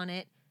Charles on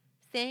it,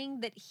 saying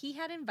that he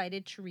had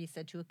invited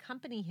Teresa to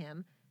accompany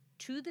him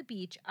to the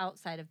beach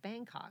outside of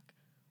Bangkok,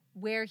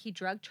 where he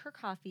drugged her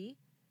coffee,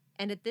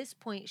 and at this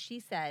point she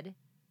said,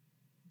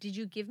 "Did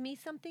you give me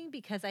something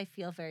because I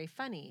feel very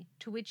funny?"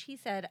 To which he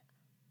said,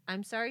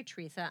 "I'm sorry,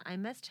 Teresa, I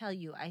must tell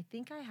you, I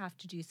think I have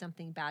to do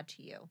something bad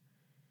to you."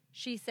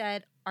 She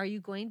said, "Are you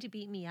going to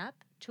beat me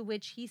up?" To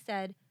which he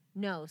said,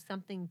 "No,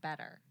 something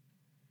better."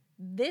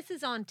 This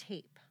is on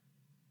tape.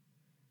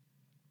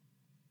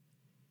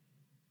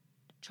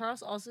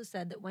 Charles also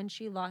said that when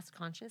she lost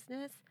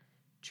consciousness,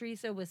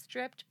 Teresa was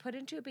stripped, put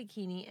into a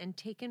bikini, and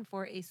taken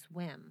for a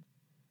swim.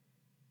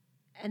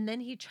 And then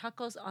he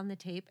chuckles on the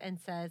tape and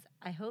says,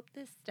 "I hope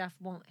this stuff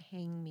won't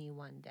hang me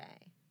one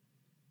day."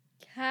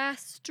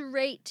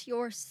 Castrate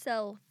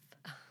yourself.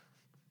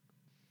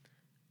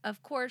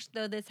 Of course,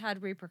 though, this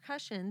had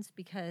repercussions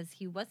because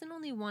he wasn't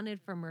only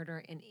wanted for murder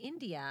in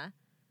India,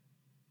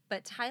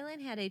 but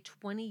Thailand had a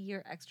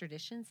 20-year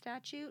extradition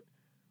statute,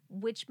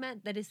 which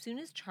meant that as soon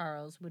as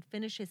Charles would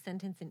finish his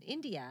sentence in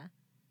India,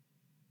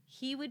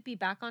 he would be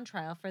back on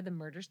trial for the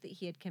murders that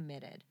he had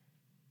committed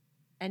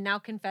and now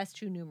confessed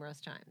to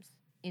numerous times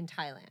in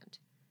Thailand.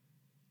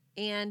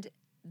 And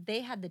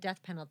they had the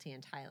death penalty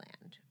in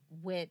Thailand,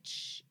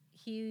 which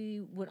he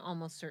would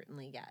almost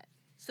certainly get.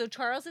 So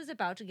Charles is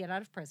about to get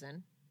out of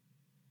prison,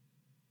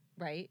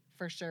 right,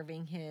 for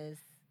serving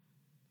his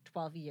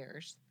 12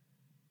 years.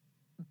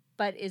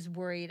 but is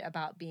worried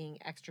about being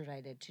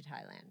extradited to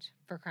Thailand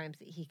for crimes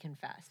that he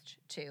confessed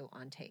to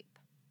on tape.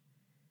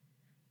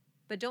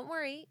 But don't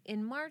worry,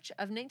 in March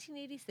of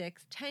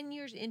 1986, 10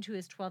 years into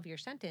his 12-year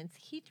sentence,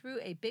 he threw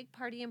a big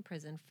party in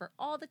prison for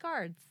all the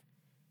guards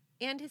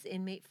and his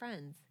inmate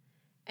friends.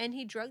 And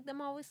he drugged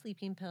them all with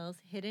sleeping pills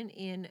hidden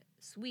in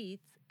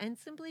suites and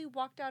simply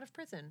walked out of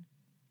prison.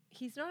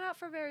 He's not out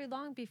for very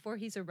long before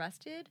he's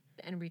arrested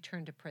and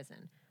returned to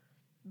prison.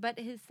 But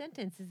his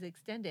sentence is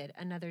extended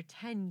another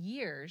 10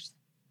 years,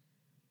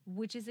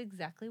 which is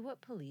exactly what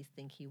police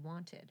think he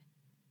wanted.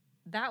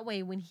 That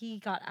way, when he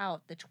got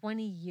out, the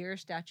 20-year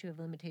statute of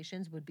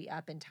limitations would be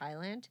up in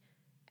Thailand,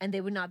 and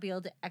they would not be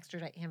able to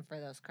extradite him for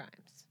those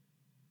crimes.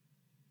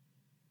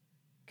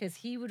 Because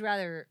he would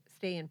rather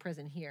stay in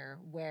prison here,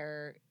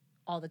 where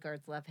all the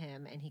guards love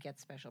him and he gets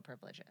special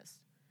privileges.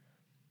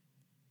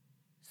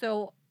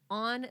 So,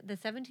 on the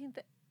 17th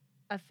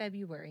of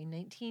February,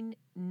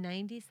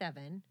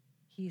 1997,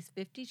 he's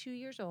 52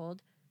 years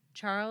old.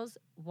 Charles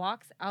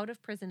walks out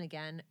of prison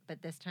again,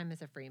 but this time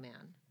as a free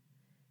man.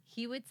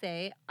 He would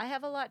say, "I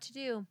have a lot to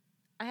do.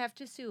 I have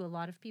to sue a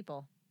lot of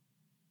people."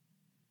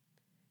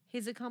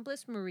 His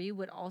accomplice Marie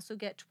would also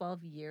get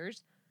 12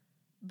 years,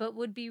 but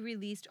would be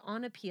released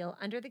on appeal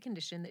under the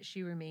condition that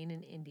she remain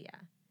in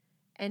India.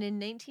 And in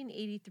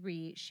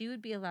 1983, she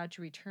would be allowed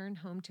to return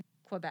home to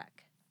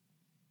Quebec,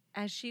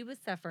 as she was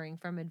suffering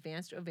from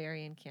advanced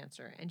ovarian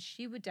cancer, and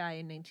she would die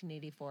in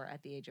 1984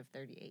 at the age of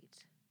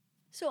 38.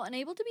 So,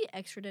 unable to be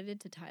extradited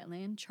to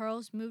Thailand,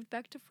 Charles moved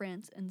back to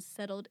France and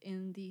settled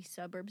in the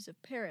suburbs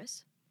of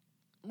Paris,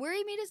 where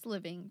he made his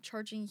living,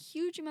 charging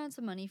huge amounts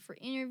of money for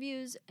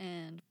interviews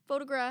and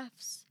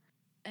photographs,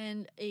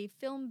 and a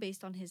film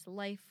based on his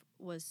life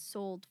was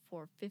sold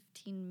for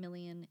 $15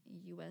 million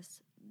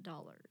US.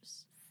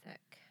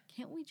 Sick.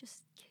 Can't we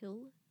just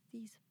kill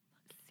these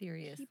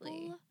Seriously.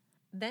 people?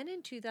 Then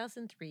in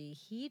 2003,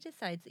 he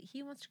decides that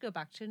he wants to go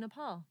back to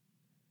Nepal,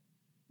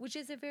 which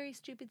is a very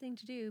stupid thing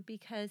to do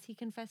because he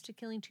confessed to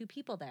killing 2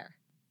 people there,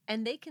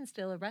 and they can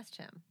still arrest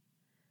him.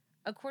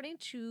 According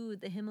to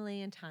the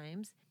Himalayan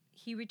Times,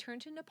 he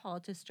returned to Nepal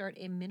to start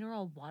a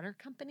mineral water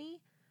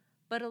company,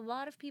 but a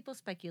lot of people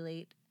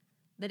speculate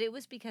that it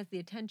was because the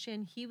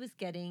attention he was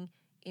getting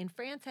in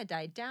France had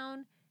died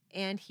down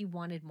and he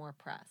wanted more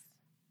press,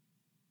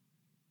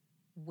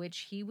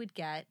 which he would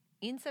get.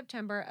 In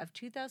September of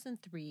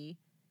 2003,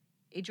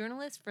 a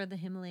journalist for the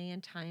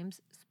Himalayan Times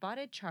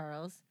spotted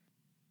Charles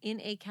in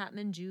a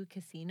Kathmandu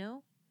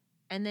casino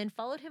and then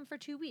followed him for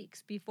 2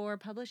 weeks before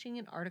publishing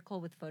an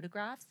article with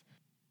photographs.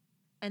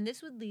 And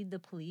this would lead the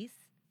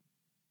police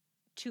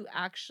to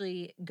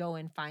actually go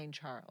and find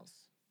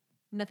Charles.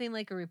 Nothing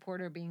like a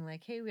reporter being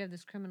like, "Hey, we have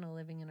this criminal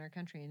living in our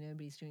country and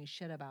nobody's doing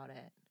shit about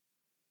it."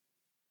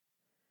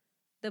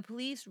 The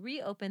police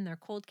reopened their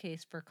cold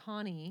case for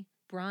Connie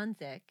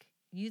Bronzik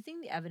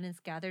using the evidence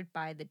gathered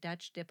by the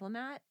Dutch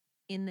diplomat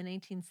in the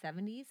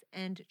 1970s,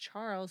 and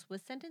Charles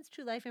was sentenced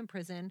to life in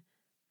prison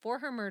for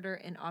her murder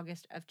in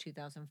August of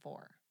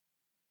 2004.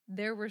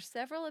 There were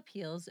several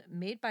appeals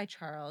made by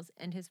Charles,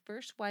 and his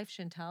first wife,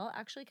 Chantal,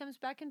 actually comes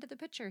back into the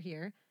picture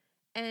here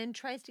and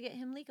tries to get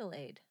him legal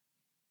aid.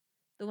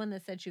 The one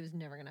that said she was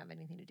never going to have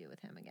anything to do with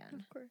him again.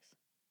 Of course.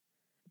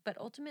 But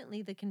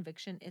ultimately, the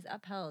conviction is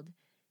upheld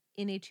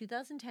in a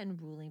 2010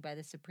 ruling by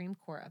the Supreme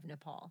Court of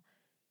Nepal.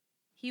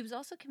 He was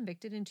also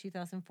convicted in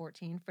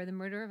 2014 for the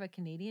murder of a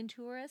Canadian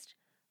tourist,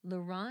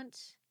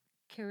 Laurent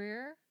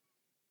Carrier,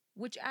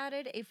 which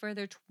added a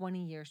further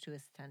 20 years to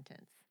his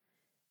sentence.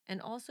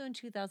 And also in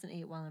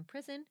 2008, while in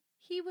prison,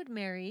 he would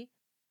marry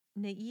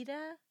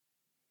Naida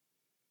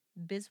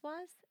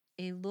Biswas,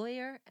 a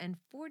lawyer and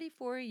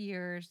 44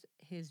 years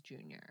his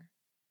junior.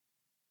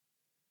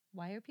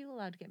 Why are people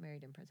allowed to get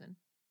married in prison?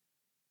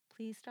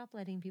 Please stop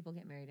letting people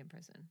get married in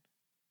prison.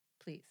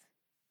 Please.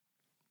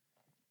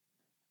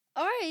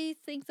 I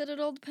think that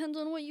it all depends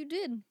on what you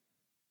did.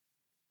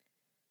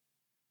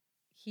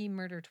 He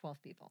murdered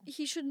 12 people.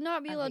 He should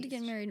not be At allowed to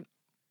get least. married.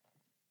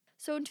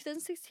 So in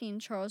 2016,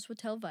 Charles would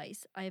tell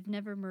Vice, "I have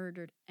never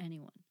murdered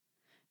anyone.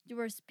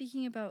 You are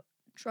speaking about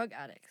drug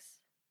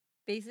addicts."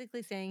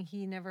 Basically saying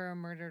he never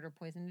murdered or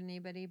poisoned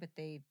anybody, but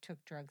they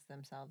took drugs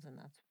themselves and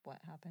that's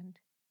what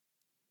happened.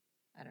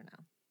 I don't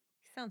know.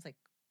 He sounds like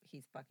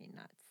he's fucking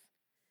nuts.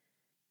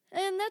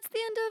 And that's the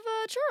end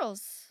of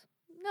Charles.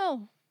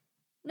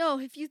 No,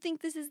 if you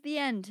think this is the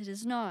end, it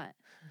is not.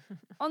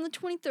 On the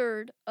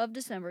 23rd of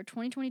December,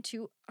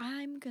 2022,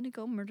 I'm going to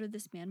go murder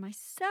this man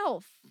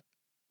myself.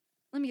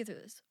 Let me get through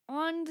this.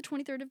 On the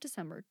 23rd of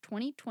December,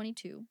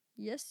 2022,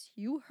 yes,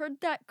 you heard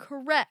that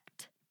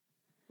correct.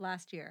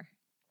 Last year.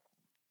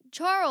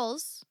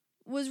 Charles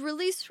was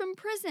released from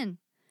prison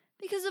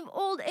because of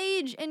old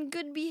age and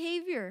good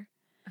behavior.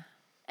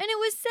 And it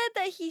was said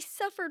that he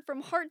suffered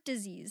from heart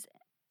disease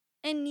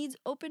and needs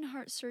open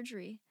heart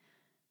surgery.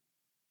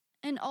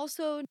 And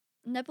also,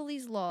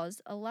 Nepalese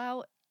laws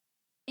allow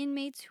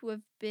inmates who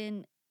have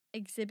been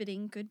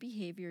exhibiting good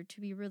behavior to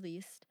be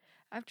released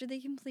after they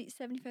complete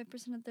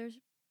 75% of their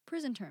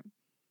prison term.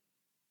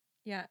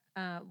 Yeah,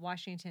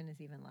 Washington is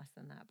even less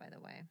than that, by the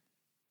way.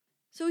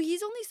 So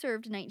he's only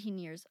served 19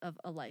 years of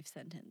a life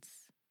sentence.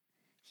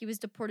 He was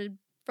deported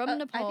from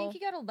Nepal. I think he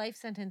got a life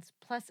sentence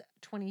plus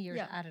 20 years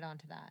Yeah. added on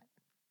to that.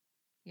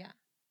 Yeah.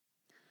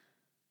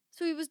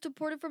 So he was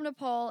deported from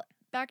Nepal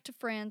back to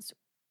France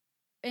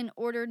and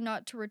ordered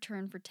not to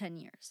return for 10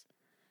 years.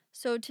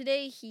 So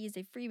today he's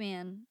a free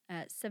man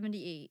at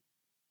 78.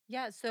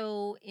 Yeah,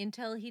 so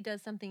until he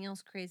does something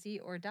else crazy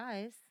or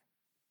dies,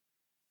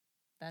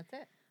 that's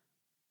it.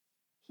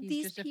 He's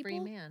These just a free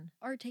people man.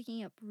 are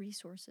taking up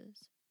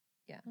resources.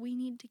 Yeah. We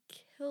need to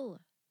kill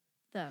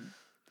them.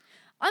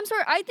 I'm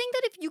sorry. I think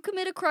that if you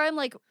commit a crime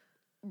like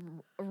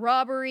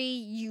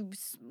robbery,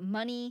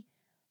 money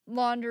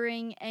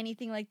laundering,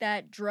 anything like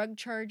that, drug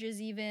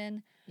charges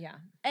even, Yeah.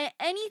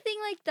 anything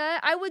like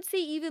that, I would say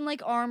even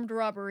like armed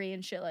robbery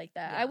and shit like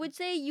that. Yeah. I would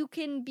say you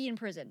can be in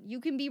prison. You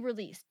can be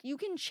released. You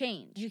can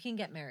change. You can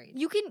get married.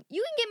 You can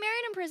get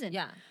married in prison.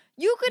 Yeah.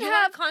 You could You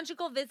have want a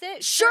conjugal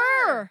visit?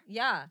 Sure.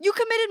 Yeah. You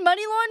committed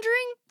money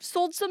laundering,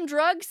 sold some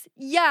drugs.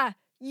 Yeah.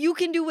 You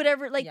can do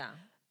whatever. Like, yeah.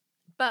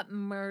 But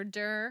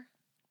murder,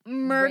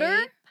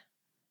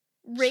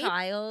 rape,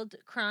 child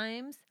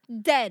crimes,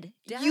 dead.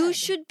 You Dead.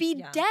 should be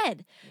Yeah.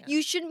 dead. Yeah.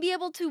 You shouldn't be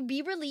able to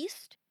be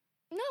released.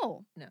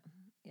 No, yeah.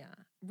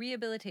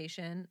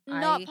 Rehabilitation,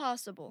 not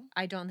possible.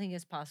 I don't think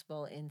is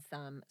possible in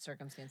some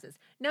circumstances.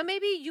 Now,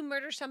 maybe you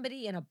murder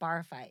somebody in a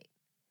bar fight.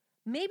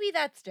 Maybe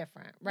that's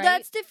different, right?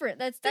 That's different.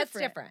 That's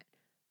different.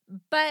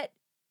 But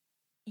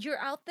you're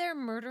out there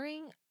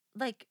murdering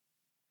like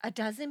a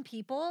dozen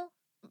people?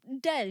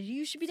 Dead.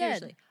 You should be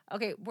Seriously. dead.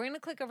 Okay, we're going to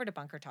click over to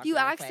Bunker Talk. If you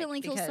really accidentally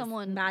quick kill because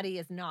someone- Maddie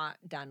is not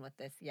done with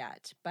this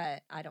yet,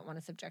 but I don't want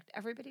to subject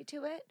everybody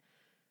to it.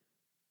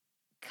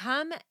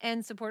 Come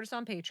and support us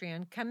on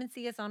Patreon. Come and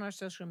see us on our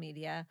social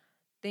media.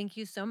 Thank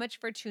you so much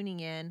for tuning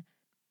in.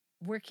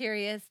 We're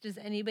curious, does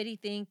anybody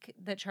think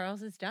that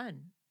Charles is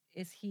done?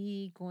 Is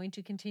he going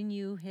to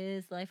continue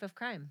his life of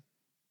crime?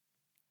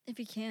 If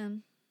you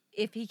can.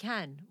 If he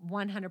can,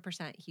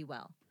 100% he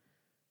will.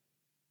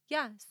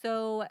 Yeah,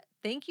 so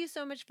thank you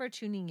so much for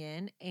tuning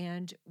in,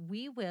 and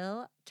we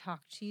will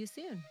talk to you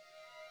soon.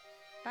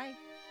 Bye.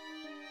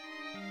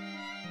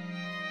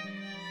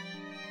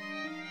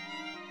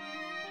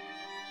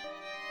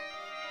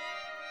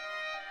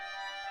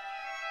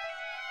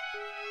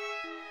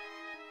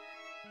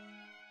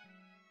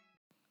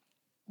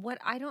 What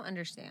I don't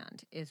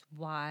understand is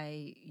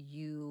why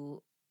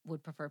you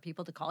would prefer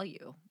people to call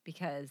you,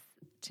 because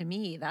to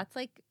me, that's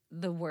like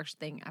the worst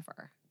thing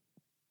ever.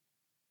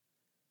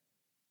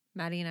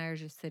 Maddie and I are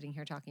just sitting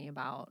here talking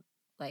about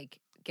like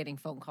getting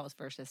phone calls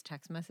versus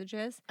text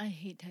messages. I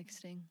hate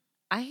texting.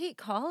 I hate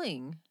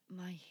calling.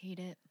 I hate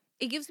it.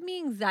 It gives me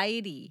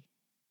anxiety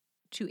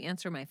to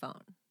answer my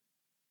phone,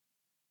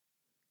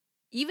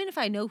 even if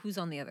I know who's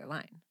on the other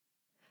line.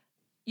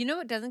 You know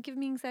what doesn't give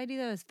me anxiety,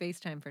 though, is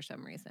FaceTime for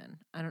some reason.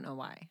 I don't know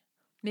why.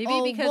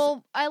 Maybe because...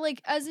 Well, I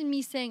like, as in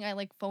me saying I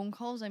like phone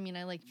calls, I mean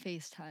I like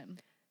FaceTime.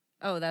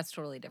 Oh, that's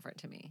totally different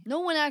to me.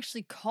 No one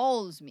actually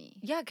calls me.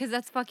 Yeah, because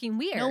that's fucking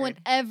weird. No one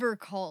ever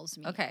calls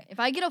me. Okay. If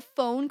I get a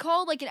phone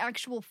call, like an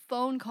actual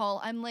phone call,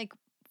 I'm like,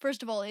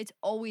 first of all, it's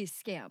always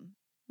scam.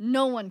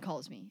 No one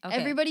calls me. Okay.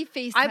 Everybody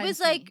FaceTimes I was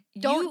like,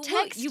 me. Don't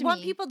text you me.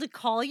 want people to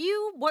call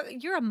you?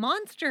 What? You're a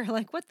monster.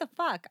 Like, what the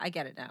fuck? I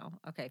get it now.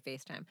 Okay,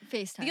 FaceTime.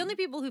 FaceTime. The only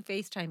people who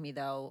FaceTime me,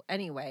 though,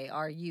 anyway,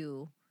 are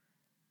you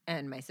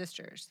and my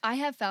sisters. I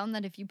have found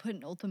that if you put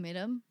an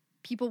ultimatum,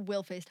 people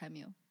will FaceTime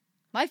you.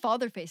 My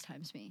father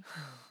FaceTimes me.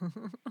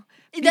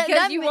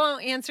 Because you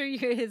won't answer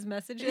his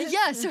messages?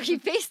 Yeah, so he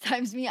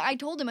FaceTimes me. I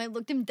told him, I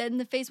looked him dead in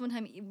the face one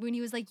time when he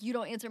was like, you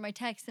don't answer my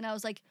text. And I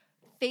was like,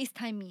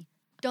 FaceTime me.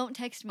 Don't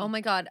text me. Oh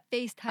my God.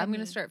 FaceTime I'm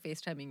going me. to start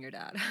FaceTiming your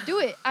dad. Do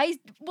it. I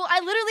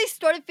literally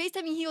started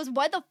FaceTiming. He goes,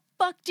 why the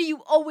fuck do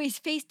you always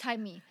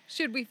FaceTime me?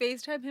 Should we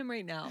FaceTime him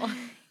right now?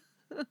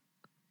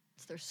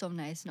 They're so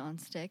nice,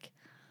 nonstick.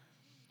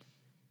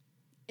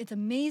 It's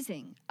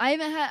amazing. I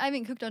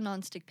haven't cooked on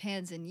nonstick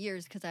pans in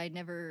years because I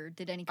never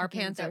did any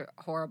cooking. Our pans are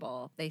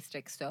horrible. They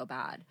stick so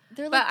bad.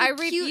 They're But like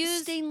the I cute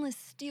refuse- stainless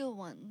steel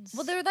ones.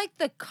 Well, they're like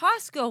the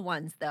Costco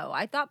ones, though.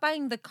 I thought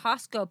buying the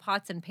Costco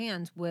pots and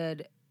pans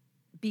would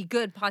be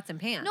good pots and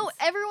pans. No,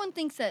 everyone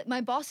thinks that.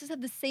 My bosses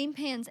have the same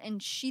pans,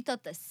 and she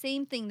thought the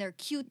same thing. They're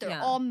cute. They're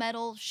Yeah. all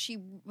metal. She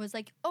was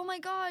like, oh my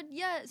God,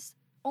 yes.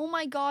 Oh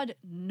my God,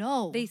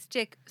 no. They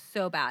stick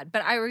so bad.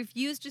 But I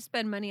refuse to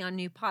spend money on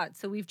new pots,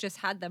 so we've just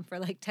had them for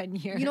like 10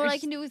 years. You know what I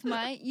can do with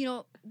my,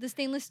 the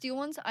stainless steel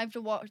ones? I have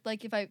to wash,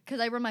 because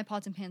I run my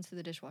pots and pans through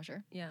the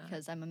dishwasher. Yeah.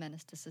 Because I'm a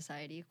menace to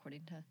society,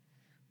 according to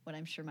what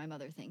I'm sure my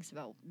mother thinks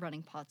about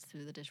running pots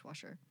through the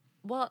dishwasher.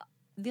 Well,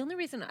 the only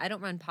reason I don't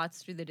run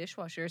pots through the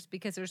dishwasher is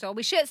because there's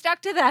always shit stuck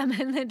to them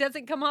and it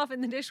doesn't come off in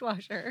the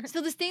dishwasher.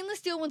 So the stainless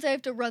steel ones I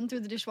have to run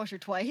through the dishwasher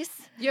twice.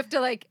 You have to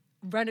like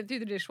run it through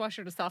the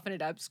dishwasher to soften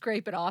it up,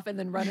 scrape it off, and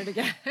then run it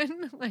again.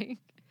 Like,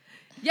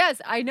 yes,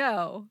 I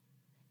know.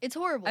 It's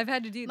horrible. I've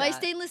had to do that. My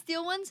stainless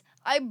steel ones,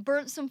 I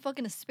burnt some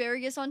fucking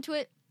asparagus onto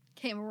it,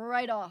 came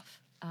right off.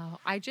 Oh,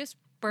 I just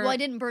burnt. Well, I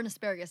didn't burn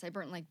asparagus. I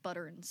burnt like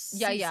butter and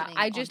seasoning. Yeah.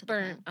 I just onto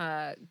the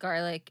pan. burnt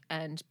garlic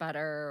and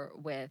butter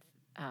with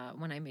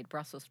when I made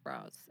Brussels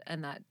sprouts,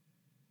 and that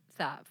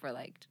sat for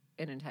like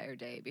an entire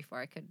day before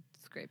I could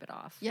scrape it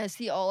off. Yeah,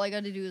 see, all I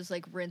got to do is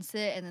like rinse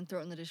it and then throw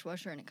it in the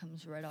dishwasher and it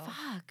comes right off.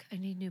 Fuck, I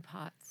need new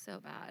pots so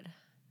bad.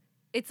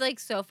 It's like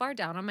so far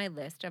down on my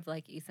list of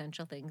like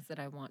essential things that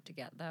I want to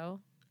get though.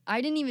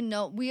 I didn't even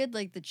know. We had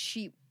like the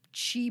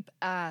cheap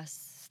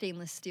ass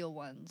stainless steel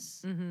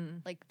ones. Mm-hmm.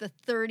 Like the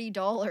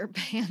 $30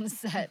 pan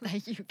set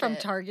that you get. From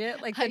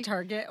Target, like the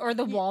Target or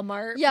the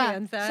Walmart yeah,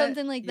 pan set.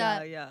 Something like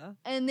that. Yeah.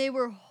 And they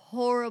were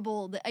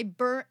horrible. I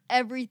burnt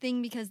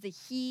everything because the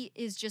heat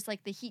is just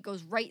like the heat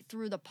goes right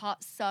through the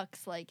pot,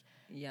 sucks like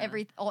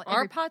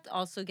Our pots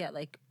also get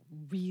like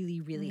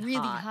really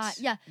hot.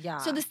 Yeah.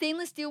 So the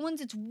stainless steel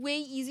ones, it's way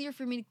easier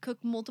for me to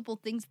cook multiple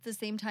things at the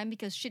same time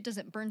because shit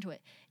doesn't burn to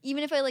it.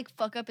 Even if I like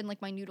fuck up and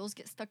like my noodles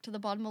get stuck to the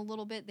bottom a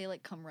little bit, they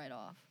like come right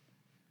off.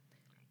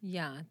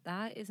 Yeah,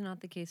 that is not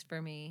the case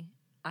for me.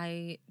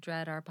 I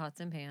dread our pots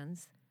and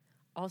pans.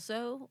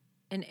 Also,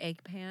 an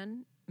egg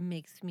pan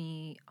makes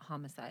me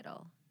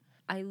homicidal.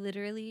 I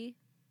literally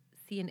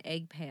see an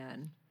egg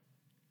pan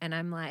and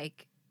I'm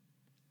like,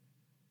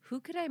 who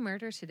could I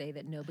murder today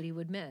that nobody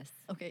would miss?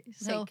 Okay,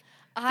 so like,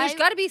 there's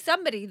got to be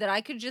somebody that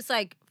I could just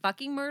like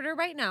fucking murder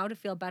right now to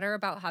feel better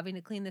about having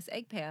to clean this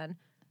egg pan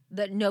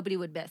that nobody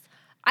would miss.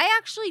 I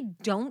actually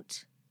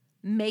don't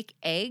make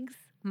eggs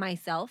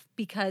myself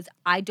because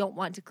I don't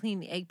want to clean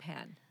the egg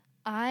pan.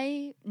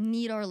 I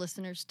need our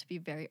listeners to be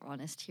very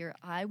honest here.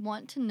 I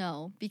want to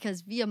know,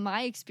 because via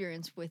my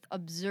experience with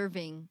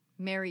observing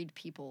married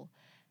people,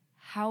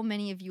 how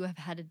many of you have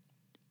had an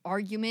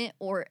argument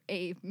or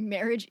a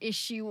marriage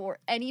issue or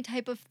any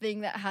type of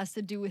thing that has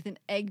to do with an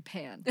egg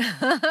pan. Because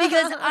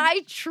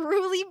I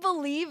truly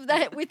believe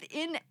that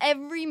within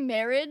every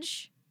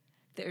marriage,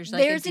 there's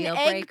a deal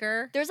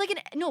breaker. There's like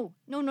no,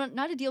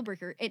 not a deal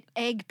breaker, an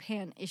egg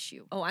pan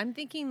issue. Oh, I'm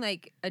thinking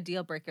like a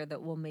deal breaker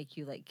that will make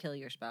you like kill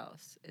your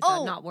spouse. Is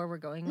that not where we're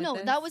going with this?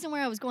 No, that wasn't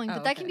where I was going,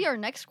 but that can be our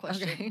next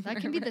question. Okay. That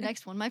can be the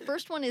next one. My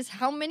first one is,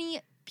 how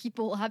many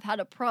people have had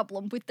a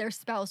problem with their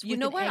spouse with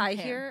an egg pan? You know what I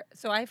hear?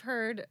 So I've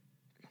heard,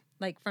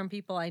 like, from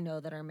people I know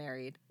that are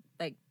married,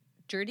 like,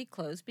 dirty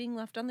clothes being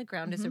left on the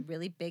ground is a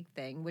really big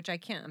thing, which I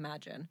can't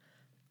imagine.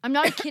 I'm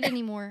not a kid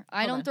anymore.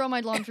 I don't throw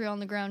my laundry on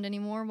the ground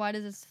anymore. Why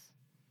does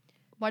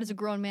a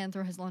grown man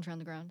throw his laundry on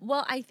the ground?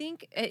 Well, I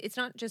think it's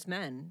not just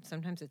men.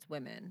 Sometimes it's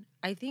women.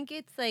 I think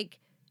it's like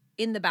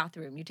in the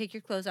bathroom. You take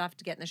your clothes off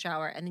to get in the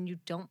shower, and then you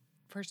don't,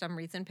 for some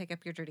reason, pick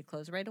up your dirty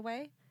clothes right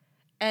away.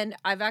 And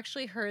I've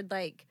actually heard,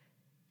 like,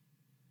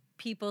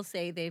 people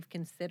say they've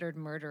considered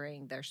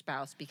murdering their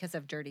spouse because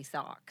of dirty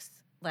socks,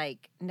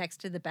 like next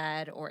to the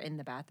bed or in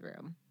the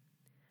bathroom.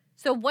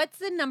 So what's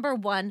the number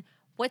one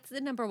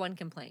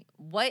complaint?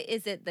 What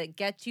is it that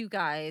gets you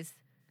guys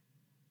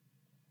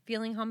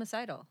feeling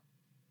homicidal?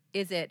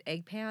 Is it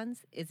egg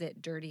pans? Is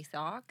it dirty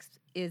socks?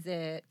 Is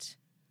it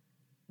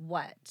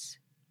what?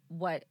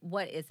 What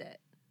is it?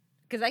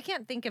 Because I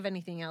can't think of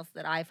anything else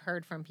that I've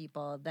heard from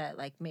people that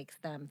like makes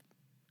them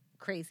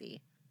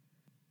crazy.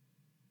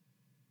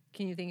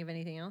 Can you think of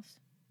anything else?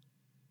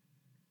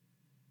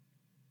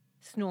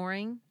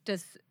 Snoring?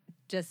 Does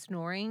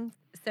snoring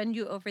send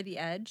you over the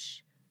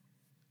edge?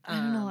 I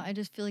don't know. I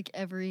just feel like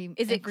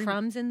Is it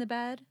crumbs in the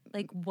bed?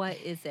 Like, what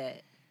is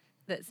it?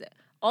 That's it.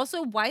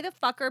 Also, why the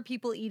fuck are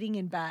people eating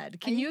in bed?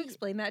 Can you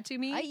explain that to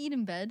me? I eat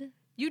in bed.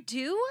 You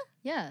do?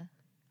 Yeah.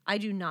 I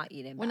do not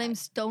eat in bed. When I'm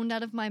stoned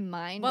out of my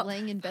mind,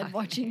 laying in bed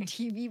watching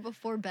TV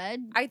before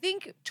bed. I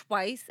think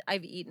twice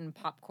I've eaten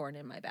popcorn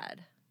in my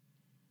bed.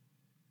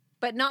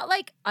 But not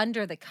like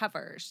under the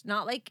covers.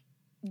 Not like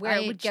where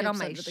it would get on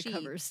my sheet. The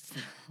covers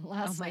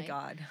last night. Oh my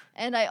God.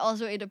 And I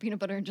also ate a peanut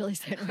butter and jelly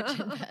sandwich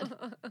in bed.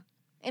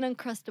 An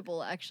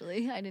Uncrustable,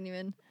 actually. I didn't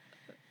even...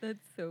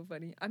 That's so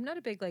funny. I'm not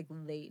a big like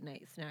late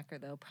night snacker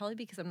though, probably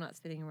because I'm not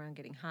sitting around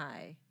getting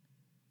high.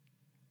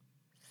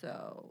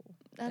 So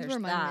that's where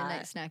my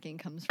midnight snacking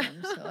comes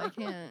from. So I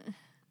can't.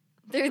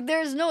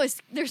 There's no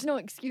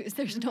excuse.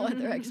 There's no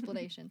other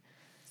explanation.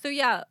 So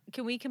yeah,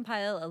 can we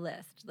compile a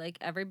list? Like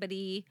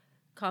everybody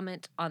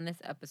comment on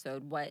this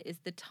episode. What are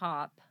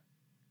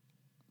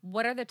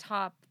the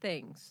top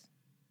things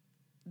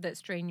that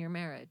strain your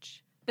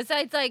marriage?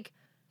 Besides like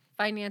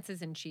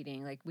finances and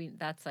cheating, like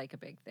that's like a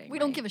big thing. We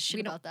don't give a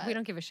shit about that. We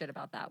don't give a shit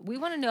about that. We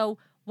want to know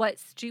what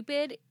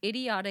stupid,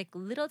 idiotic,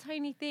 little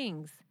tiny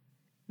things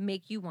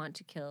make you want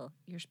to kill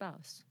your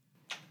spouse.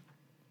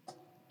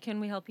 Can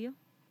we help you?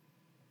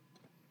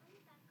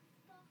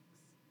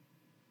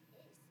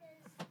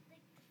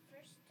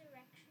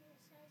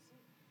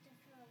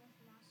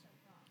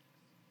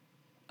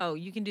 Oh,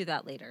 you can do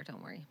that later.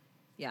 Don't worry.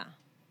 Yeah.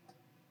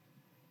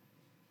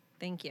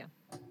 Thank you.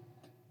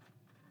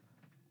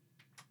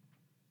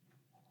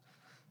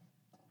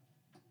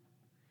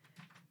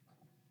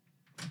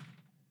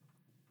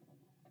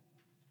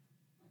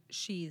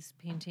 She's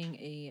painting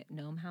a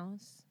gnome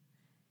house,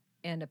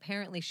 and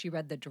apparently she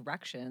read the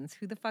directions.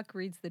 Who the fuck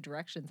reads the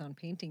directions on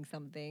painting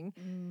something?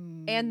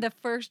 And the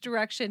first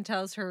direction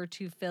tells her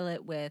to fill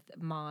it with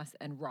moss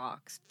and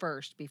rocks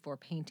first before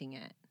painting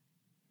it.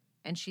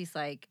 And she's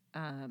like,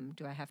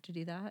 do I have to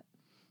do that?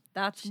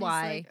 That's She's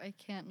why like, I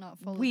can't not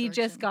follow we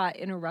just directions. got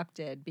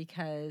interrupted,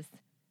 because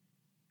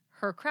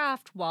her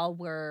craft, while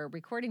we're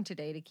recording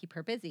today to keep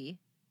her busy,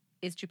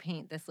 is to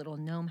paint this little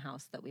gnome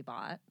house that we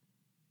bought.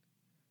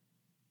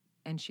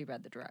 And she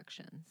read the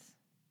directions.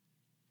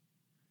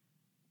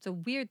 It's a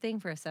weird thing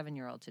for a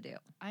 7-year-old to do.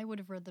 I would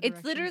have read the directions.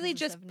 It's literally as a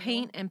just 7-year-old.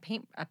 paint and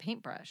paint a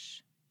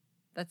paintbrush.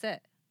 That's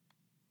it.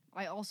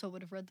 I also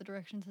would have read the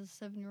directions as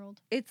a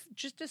 7-year-old. It's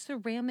just a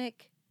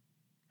ceramic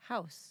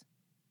house.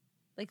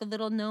 Like a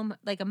little gnome,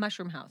 like a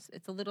mushroom house.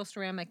 It's a little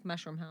ceramic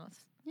mushroom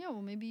house. Yeah,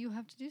 well, maybe you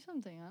have to do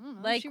something. I don't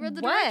know. Like she read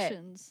the what?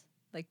 directions.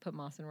 Like put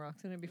moss and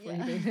rocks in it before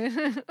Yeah. you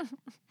paint it.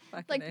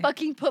 Like A.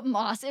 fucking put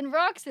moss and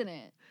rocks in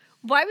it.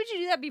 Why would you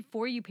do that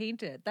before you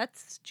paint it?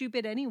 That's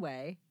stupid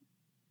anyway.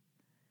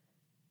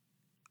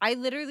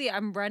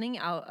 I'm running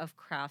out of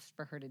crafts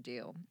for her to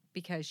do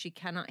because she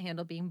cannot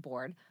handle being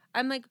bored.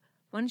 I'm like,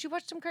 why don't you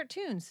watch some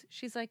cartoons?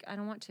 She's like, I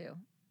don't want to.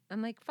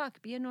 I'm like,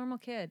 fuck, be a normal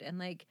kid and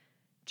like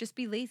just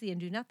be lazy and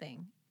do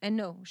nothing. And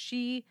no,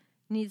 she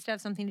needs to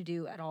have something to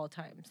do at all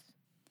times.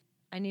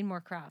 I need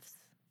more crafts.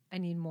 I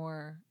need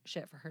more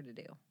shit for her to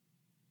do.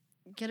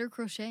 Get her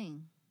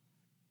crocheting.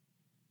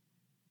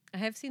 I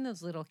have seen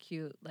those little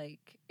cute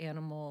like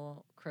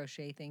animal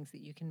crochet things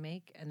that you can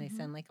make, and they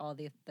send like all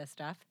the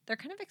stuff. They're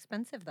kind of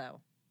expensive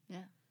though.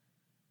 Yeah.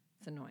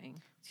 It's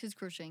annoying. It's because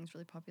crocheting is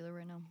really popular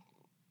right now.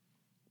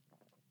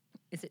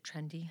 Is it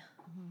trendy?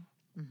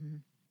 Mm-hmm.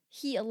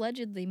 He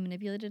allegedly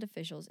manipulated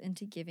officials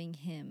into giving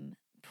him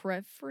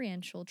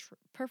preferential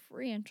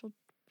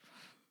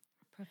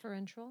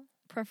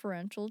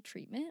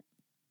treatment.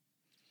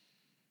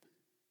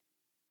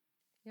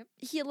 Yep.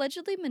 He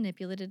allegedly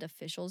manipulated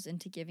officials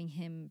into giving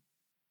him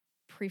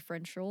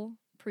preferential.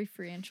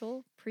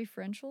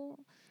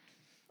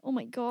 Oh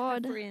my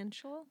god.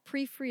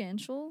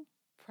 Preferential.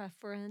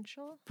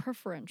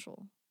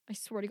 I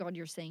swear to God,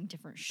 you're saying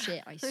different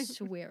shit. I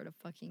swear to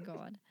fucking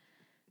God.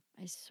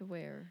 I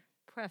swear.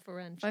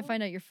 Preferential. If I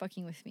find out you're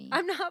fucking with me,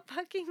 I'm not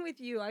fucking with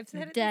you. I've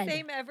said it dead. the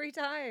same every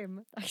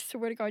time. I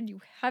swear to God,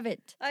 you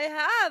haven't. I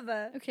have.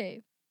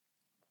 Okay.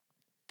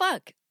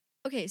 Fuck.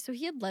 Okay, so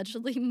he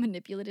allegedly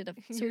manipulated a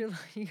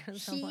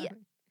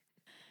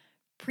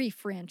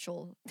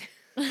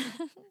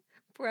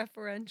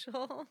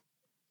preferential.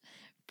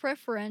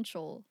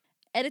 Preferential.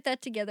 Edit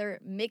that together,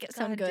 make it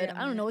sound God good. damn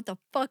I don't know it. what the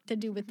fuck to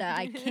do with that.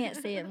 I can't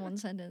say it in one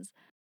sentence.